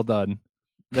 well done.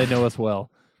 They know us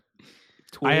well.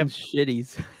 I have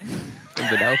shitties from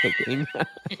the Alpha game.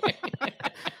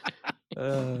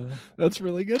 That's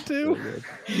really good too. Really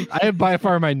good. I have by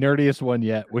far my nerdiest one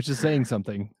yet, which is saying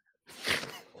something.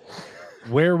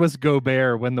 Where was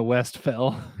Gobert when the West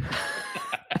fell?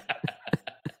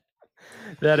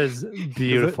 That is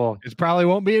beautiful. It probably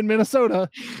won't be in Minnesota.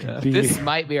 Yeah. This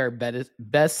might be our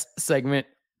best segment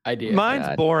idea.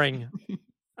 Mine's boring.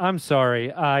 I'm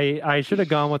sorry. I should have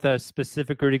gone with a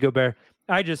specific Rudy Gobert.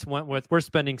 I just went with we're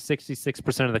spending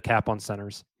 66% of the cap on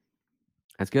centers.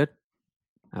 That's good.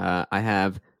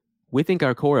 We think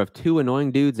our core of 2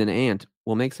 annoying dudes and Ant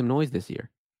will make some noise this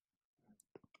year.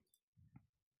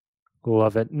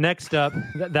 Love it. Next up,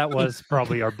 that was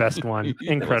probably our best one.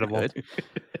 Incredible.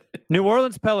 New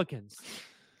Orleans Pelicans.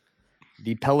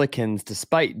 The Pelicans,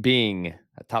 despite being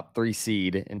a top 3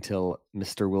 seed until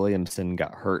Mr. Williamson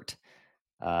got hurt,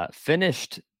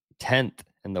 finished 10th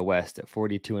in the West at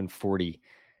 42 and 40.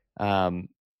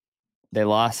 They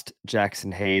lost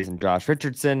Jackson Hayes and Josh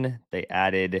Richardson. They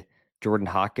added Jordan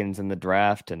Hawkins in the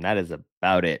draft, and that is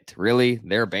about it. Really,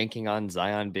 they're banking on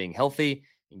Zion being healthy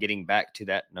and getting back to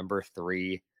that number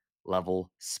 3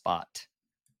 level spot.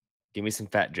 Give me some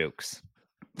fat jokes.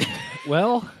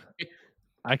 Well,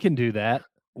 I can do that.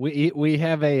 We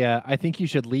have a I think you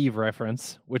should leave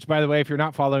reference, which, by the way, if you're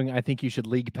not following, I think you should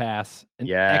league pass. An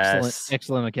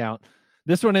excellent account.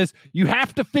 This one is, you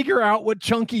have to figure out what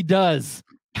Chunky does.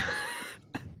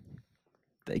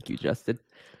 Thank you, Justin.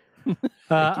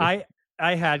 I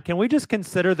had. Can we just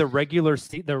consider the regular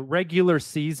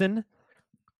season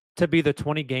to be the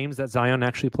 20 games that Zion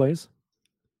actually plays?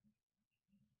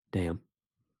 Damn.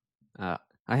 I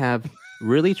have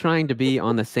really trying to be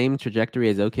on the same trajectory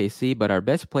as OKC, but our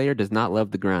best player does not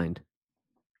love the grind.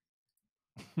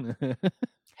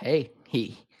 Hey,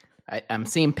 I'm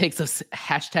seeing pics of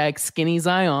hashtag skinny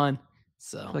Zion.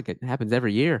 So Like it happens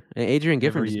every year. Adrian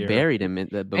Gifford just buried him in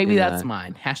the book. Maybe that's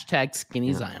mine. Hashtag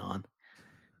skinny Zion.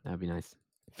 That'd be nice.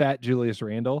 Fat Julius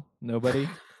Randle. Nobody.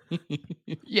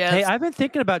 Yes. Hey, I've been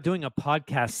thinking about doing a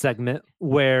podcast segment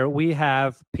where we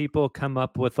have people come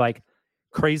up with like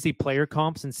crazy player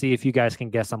comps and see if you guys can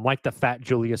guess them, like the Fat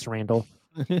Julius Randle,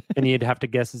 and you'd have to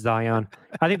guess Zion.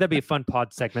 I think that'd be a fun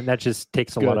pod segment. That just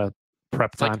takes a lot of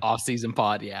prep time. Like off-season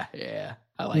pod. Yeah.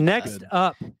 I like Next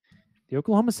up, the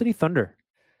Oklahoma City Thunder.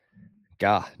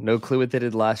 God, no clue what they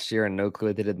did last year and no clue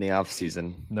what they did in the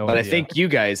offseason. No but idea. I think you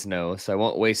guys know, so I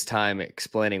won't waste time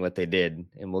explaining what they did,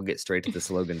 and we'll get straight to the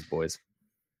slogans, boys.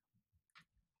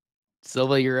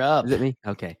 Silva, you're up. Is it me?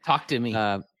 Okay. Talk to me.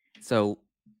 So,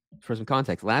 for some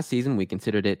context, last season we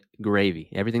considered it gravy.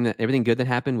 Everything good that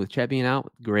happened with Chet being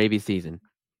out, gravy season.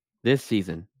 This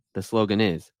season, the slogan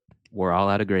is, "We're all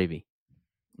out of gravy."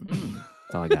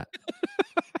 That's all I got.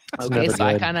 Okay, so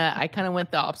I kind of went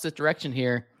the opposite direction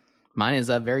here. Mine is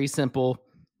a very simple,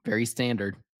 very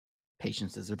standard.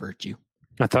 Patience is a virtue.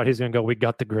 I thought he was going to go, we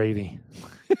got the gravy.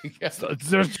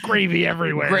 There's gravy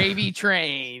everywhere. Gravy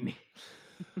train.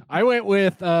 I went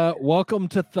with Welcome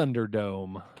to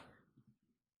Thunderdome.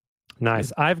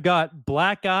 Nice. I've got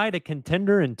black eye to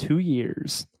contender in 2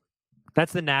 years.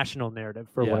 That's the national narrative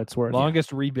for what it's worth.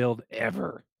 Longest rebuild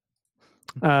ever.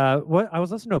 What I was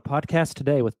listening to a podcast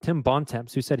today with Tim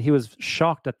Bontemps, who said he was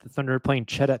shocked at the Thunder playing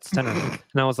Chet at center,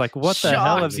 and I was like, "What the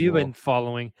hell have you been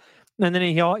following?" And then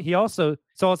he also,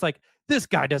 so I was like, "This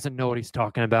guy doesn't know what he's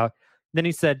talking about." Then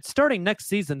he said, "Starting next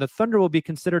season, the Thunder will be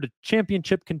considered a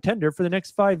championship contender for the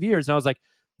next 5 years." And I was like,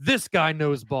 "This guy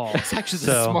knows ball." That's actually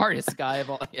the smartest guy of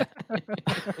all. Yeah.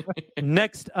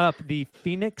 Next up, the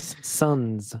Phoenix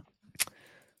Suns. A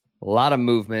lot of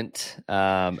movement.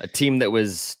 A team that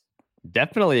was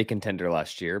definitely a contender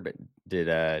last year, but did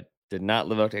not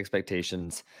live up to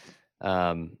expectations.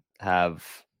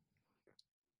 Have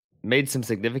made some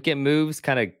significant moves,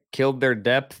 kind of killed their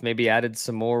depth, maybe added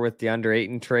some more with the under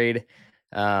Ayton trade.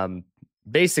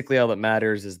 Basically, all that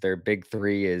matters is their big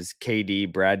three is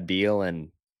KD, Brad Beal,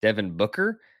 and Devin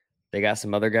Booker. They got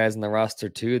some other guys in the roster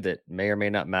too that may or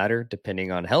may not matter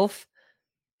depending on health.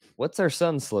 What's our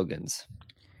Suns slogans?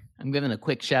 I'm giving a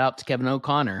quick shout out to Kevin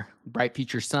O'Connor, Bright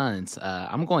Future Suns.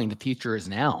 I'm going the future is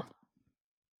now.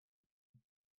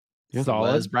 Yeah.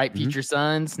 Solid. Was Bright Future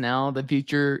Suns. Now the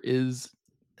future is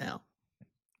now.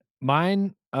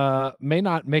 Mine may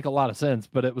not make a lot of sense,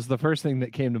 but it was the first thing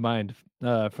that came to mind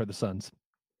for the Suns.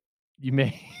 You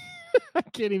may, I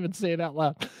can't even say it out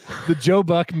loud. The Joe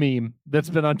Buck meme that's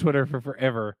been on Twitter for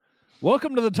forever.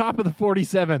 Welcome to the top of the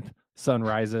 47th. Sun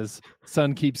rises.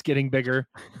 Sun keeps getting bigger.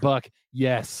 Buck,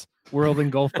 yes. World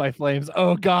engulfed by flames.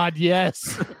 Oh, God,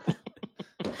 yes.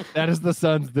 That is the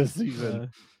Suns this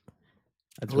season.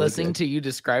 That's listening really to you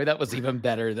describe that was even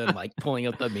better than like pulling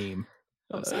up the meme.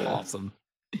 That was awesome.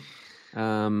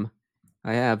 I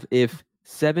have, if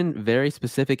 7 very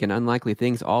specific and unlikely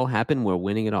things all happen, we're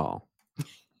winning it all.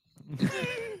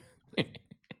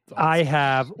 I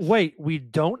have, we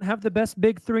don't have the best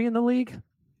big three in the league?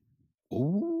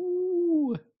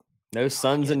 Ooh. No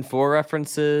Suns and 4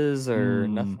 references or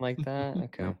nothing like that?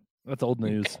 Okay. That's old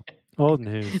news. Old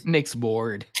news. Nick's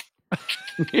bored.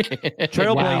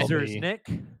 Trailblazers, Nick.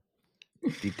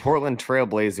 The Portland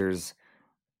Trailblazers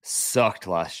sucked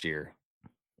last year.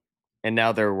 And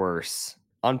now they're worse.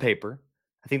 On paper,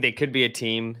 I think they could be a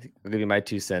team, I'll give you my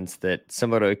 2 cents, that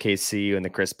similar to OKC in the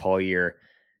Chris Paul year,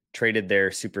 traded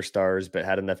their superstars, but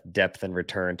had enough depth in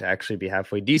return to actually be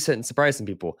halfway decent and surprise some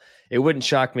people. It wouldn't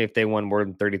shock me if they won more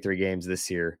than 33 games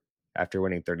this year after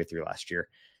winning 33 last year.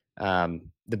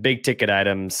 The big ticket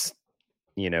items,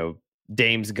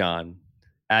 Dame's gone,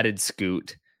 added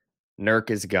Scoot,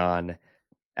 Nurk is gone,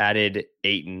 added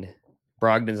Ayton,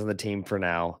 Brogdon's on the team for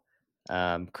now.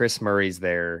 Chris Murray's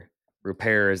there,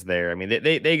 Rupert is there. I mean,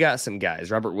 they got some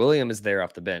guys. Robert Williams is there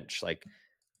off the bench. Like,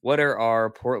 what are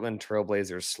our Portland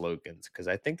Trailblazers slogans? Because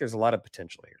I think there's a lot of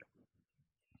potential here.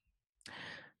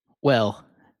 Well,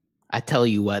 I tell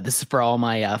you what, this is for all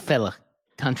my fellow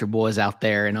country boys out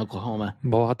there in Oklahoma.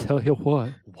 Well, I'll tell you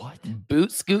what. What?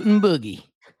 Boot scootin' boogie.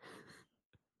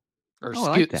 Or Oh, I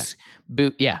like that. scoots.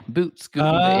 Boot scootin'.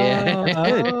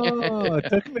 Oh, it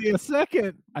took me a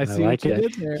second. I see like what you it.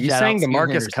 did there. You Shout saying out Scoot DeMarcus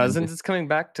Henderson. Cousins is coming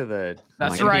back to the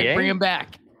That's NBA? right. Bring him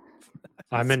back.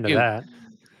 I'm into Scoot. that.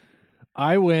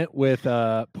 I went with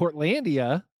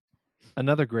Portlandia,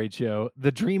 another great show.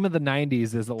 The dream of the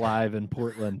 90s is alive in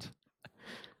Portland.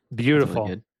 Beautiful.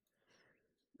 Really good.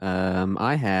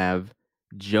 I have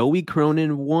Joey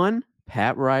Cronin 1,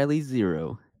 Pat Riley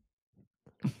 0.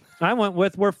 I went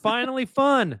with We're Finally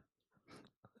Fun.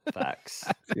 Facts.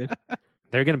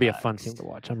 They're going to be a fun team to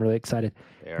watch. I'm really excited.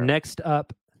 They are. Next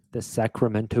up, the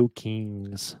Sacramento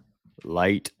Kings.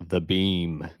 Light the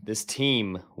beam. This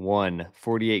team won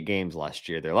 48 games last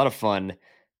year. They're a lot of fun.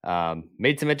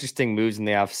 Made some interesting moves in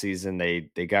the offseason.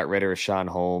 They got rid of Rashawn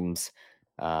Holmes.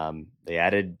 They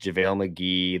added JaVale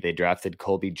McGee. They drafted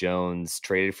Colby Jones,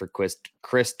 traded for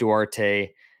Chris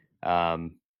Duarte.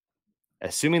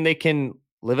 Assuming they can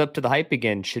live up to the hype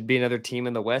again, should be another team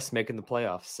in the West making the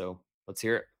playoffs. So let's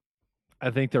hear it. I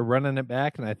think they're running it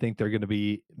back, and I think they're going to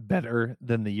be better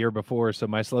than the year before. So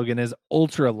my slogan is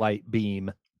Ultra Light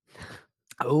Beam.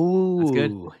 Oh, That's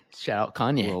good. Shout out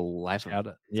Kanye. Well, Life Shout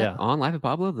out. Is that on Life of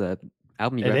Pablo, the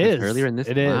album you It referenced is. earlier in this.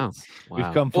 It is. Wow.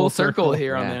 We've come Full circle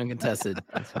here on Yeah. the Uncontested.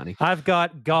 That's funny. I've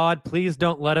got God, please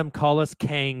don't let him call us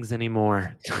Kangs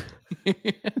anymore.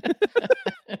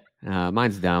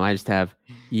 Mine's dumb. I just have,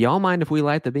 y'all mind if we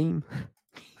light the beam?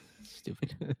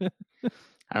 Stupid.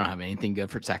 I don't have anything good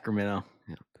for Sacramento.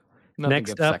 Yeah. Nothing Next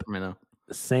good for up, Sacramento.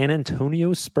 San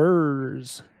Antonio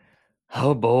Spurs.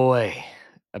 Oh boy,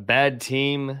 a bad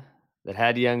team that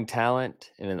had young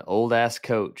talent and an old ass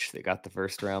coach that got the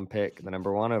first round pick, the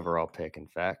number 1 overall pick. In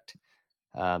fact,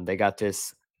 they got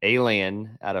this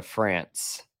alien out of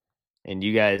France, and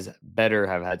you guys better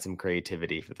have had some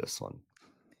creativity for this one.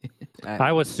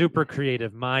 I was super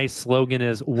creative. My slogan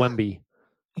is Wemby.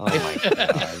 Oh my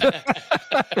god!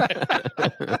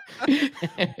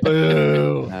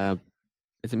 Boo.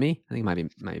 Is it me? I think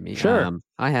it might be me. Sure.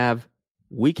 I have,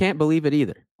 we can't believe it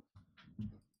either.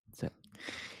 That's it.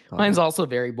 Mine's also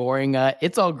very boring.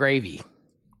 It's all gravy.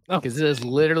 Oh. Because it is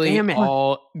literally Damn it.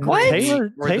 all gravy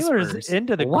for the Taylor's Spurs.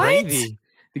 into the What? gravy.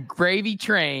 The gravy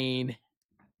train.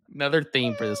 Another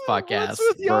theme for this podcast. What's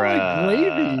with y'all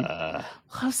and gravy?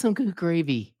 Love some good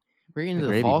gravy. We're into the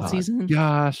gravy fall pod. season.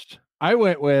 Gosh. I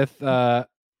went with what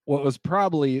was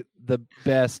probably the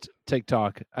best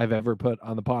TikTok I've ever put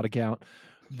on the pod account.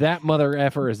 That mother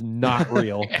effer is not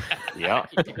real. Yeah,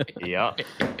 yeah.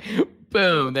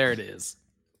 Boom, there it is.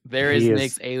 There is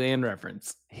Nick's alien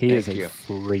reference. He is Thank a you.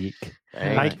 freak.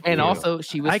 Thank And you. also,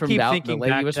 she was I from keep Dallas. The thinking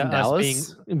lady back was to from us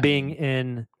Dallas. being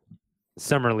in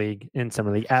Summer League,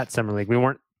 at Summer League. We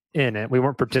weren't in it. We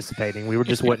weren't participating. We were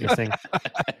just witnessing.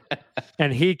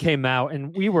 And he came out,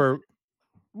 and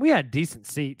we had decent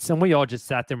seats, and we all just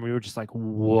sat there, and we were just like,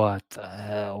 what the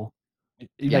hell?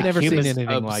 You've Yeah, never seen humans-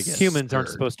 anything like it. Humans aren't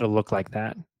Absurd. supposed to look like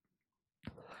that.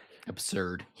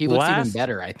 Absurd. He looks even Last-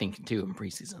 better, I think, too, in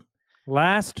preseason.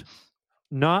 Last,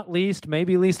 not least,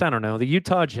 maybe least, I don't know, the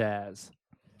Utah Jazz.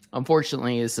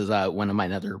 Unfortunately, this is one of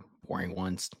my other boring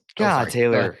ones. Oh, God, sorry.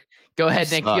 Taylor. Go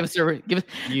ahead, Nick. suck. Give us.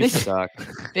 You suck.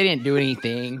 They didn't do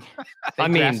anything. They I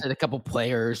mean- drafted a couple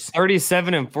players.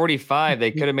 37 and 45. They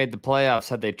could have made the playoffs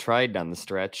had they tried down the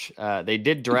stretch. They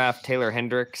did draft Taylor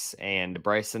Hendricks and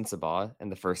Bryce Sensabaugh in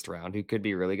the first round, who could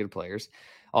be really good players.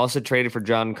 Also traded for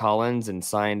John Collins and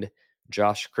signed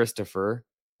Josh Christopher,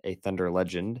 a Thunder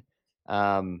legend.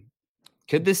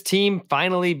 Could this team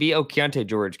finally be Keontae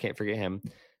George? Can't forget him.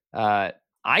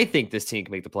 I think this team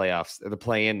can make the playoffs or the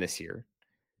play-in this year.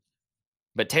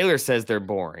 But Taylor says they're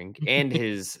boring, and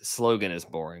his slogan is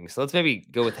boring. So let's maybe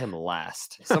go with him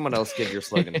last. Someone else give your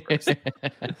slogan first.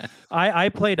 I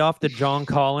played off the John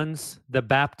Collins, the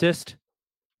Baptist,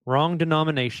 wrong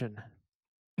denomination.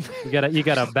 You got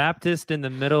a Baptist in the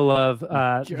middle of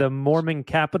the Mormon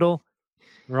capital,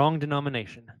 wrong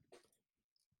denomination.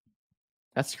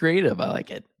 That's creative. I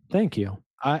like it. Thank you.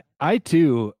 I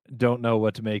too don't know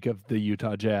what to make of the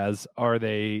Utah Jazz. Are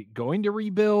they going to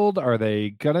rebuild? Are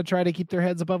they going to try to keep their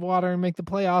heads above water and make the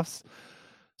playoffs?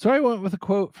 So I went with a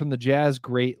quote from the Jazz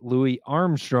great Louis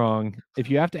Armstrong. If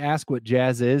you have to ask what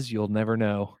jazz is, you'll never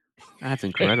know. That's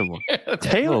incredible.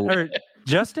 Taylor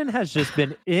Justin has just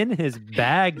been in his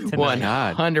bag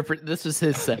tonight. 100%. This was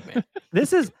his segment.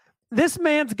 This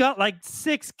man's got like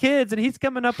 6 kids, and he's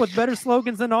coming up with better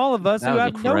slogans than all of us That who was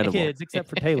have incredible. no kids except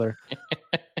for Taylor.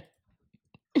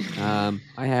 I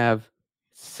have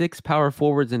 6 power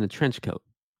forwards in a trench coat.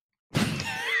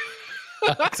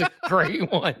 That's a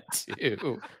great one,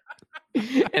 too.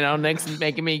 And now Nick's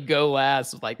making me go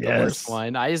last with like the worst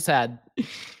one. I just had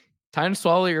time to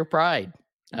swallow your pride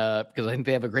because I think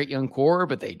they have a great young core,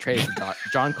 but they traded for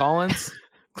John Collins,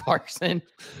 Clarkson.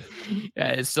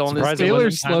 It's still on this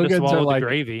Taylor's slogans are like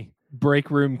gravy.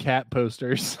 Break room cat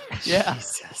posters. Yeah.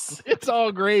 It's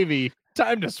all gravy.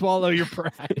 Time to swallow your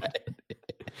pride.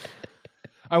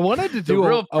 I wanted to do the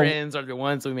real friends are the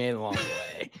ones we made along the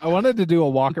way. I wanted to do a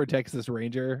Walker Texas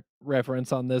Ranger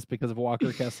reference on this because of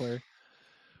Walker Kessler,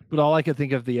 but all I could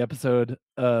think of the episode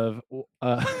of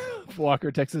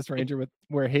Walker Texas Ranger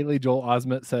where Haley Joel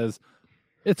Osment says,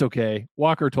 "It's okay.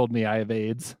 Walker told me I have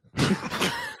AIDS."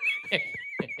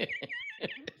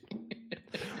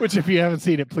 Which, if you haven't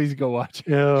seen it, please go watch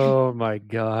it. Oh my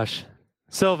gosh,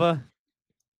 Silva.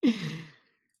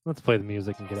 Let's play the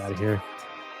music and get out of here.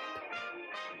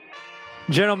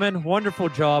 Gentlemen, wonderful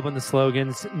job on the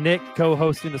slogans. Nick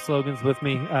co-hosting the slogans with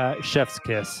me. Chef's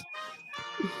kiss.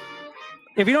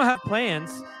 If you don't have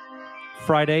plans,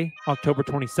 Friday, October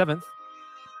 27th,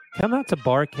 come out to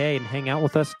Bar K and hang out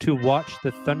with us to watch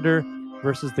the Thunder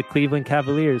versus the Cleveland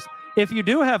Cavaliers. If you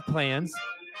do have plans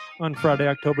on Friday,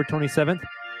 October 27th,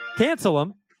 cancel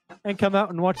them and come out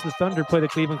and watch the Thunder play the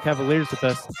Cleveland Cavaliers with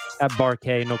us at Bar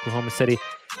K in Oklahoma City.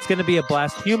 It's going to be a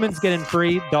blast. Humans get in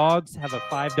free. Dogs have a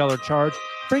 $5 charge.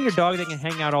 Bring your dog. They can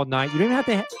hang out all night. You don't even have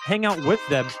to hang out with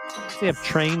them. They have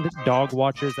trained dog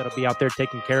watchers that'll be out there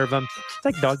taking care of them. It's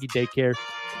like doggy daycare.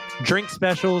 Drink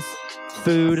specials,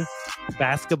 food,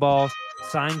 basketball,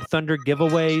 signed Thunder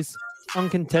giveaways,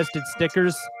 uncontested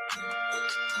stickers.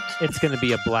 It's going to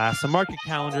be a blast. So mark your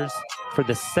calendars for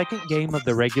the second game of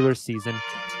the regular season.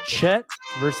 Chet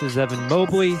versus Evan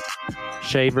Mobley.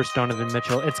 Shea versus Donovan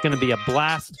Mitchell. It's going to be a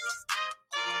blast.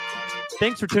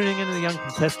 Thanks for tuning in to The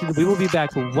Uncontested. We will be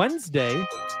back Wednesday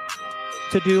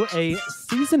to do a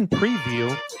season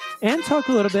preview and talk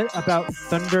a little bit about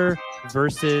Thunder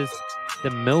versus the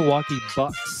Milwaukee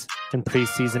Bucks in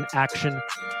preseason action.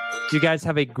 You guys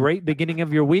have a great beginning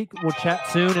of your week. We'll chat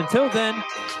soon. Until then,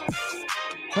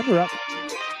 Thunder up.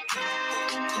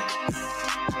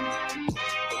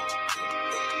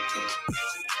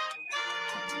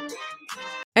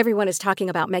 Everyone is talking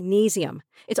about magnesium.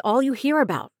 It's all you hear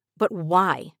about. But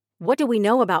why? What do we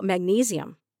know about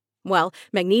magnesium? Well,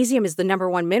 magnesium is the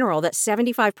 #1 mineral that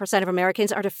 75% of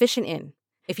Americans are deficient in.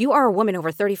 If you are a woman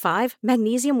over 35,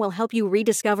 magnesium will help you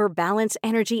rediscover balance,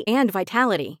 energy, and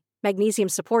vitality. Magnesium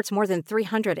supports more than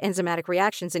 300 enzymatic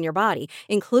reactions in your body,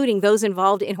 including those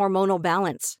involved in hormonal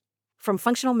balance. From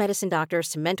functional medicine doctors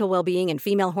to mental well-being and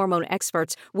female hormone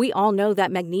experts, we all know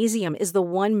that magnesium is the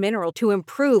one mineral to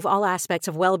improve all aspects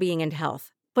of well-being and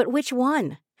health. But which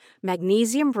one?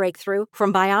 Magnesium Breakthrough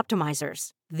from Bioptimizers,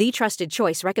 the trusted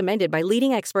choice recommended by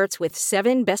leading experts with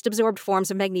 7 best-absorbed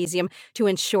forms of magnesium to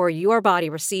ensure your body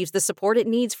receives the support it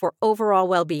needs for overall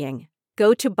well-being.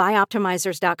 Go to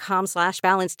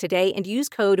bioptimizers.com/balance today and use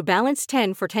code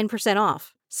BALANCE10 for 10%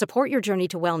 off. Support your journey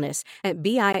to wellness at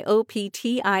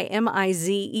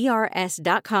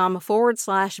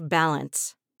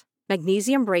bioptimizers.com/balance.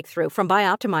 Magnesium Breakthrough from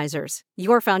Bioptimizers,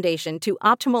 your foundation to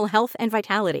optimal health and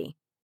vitality.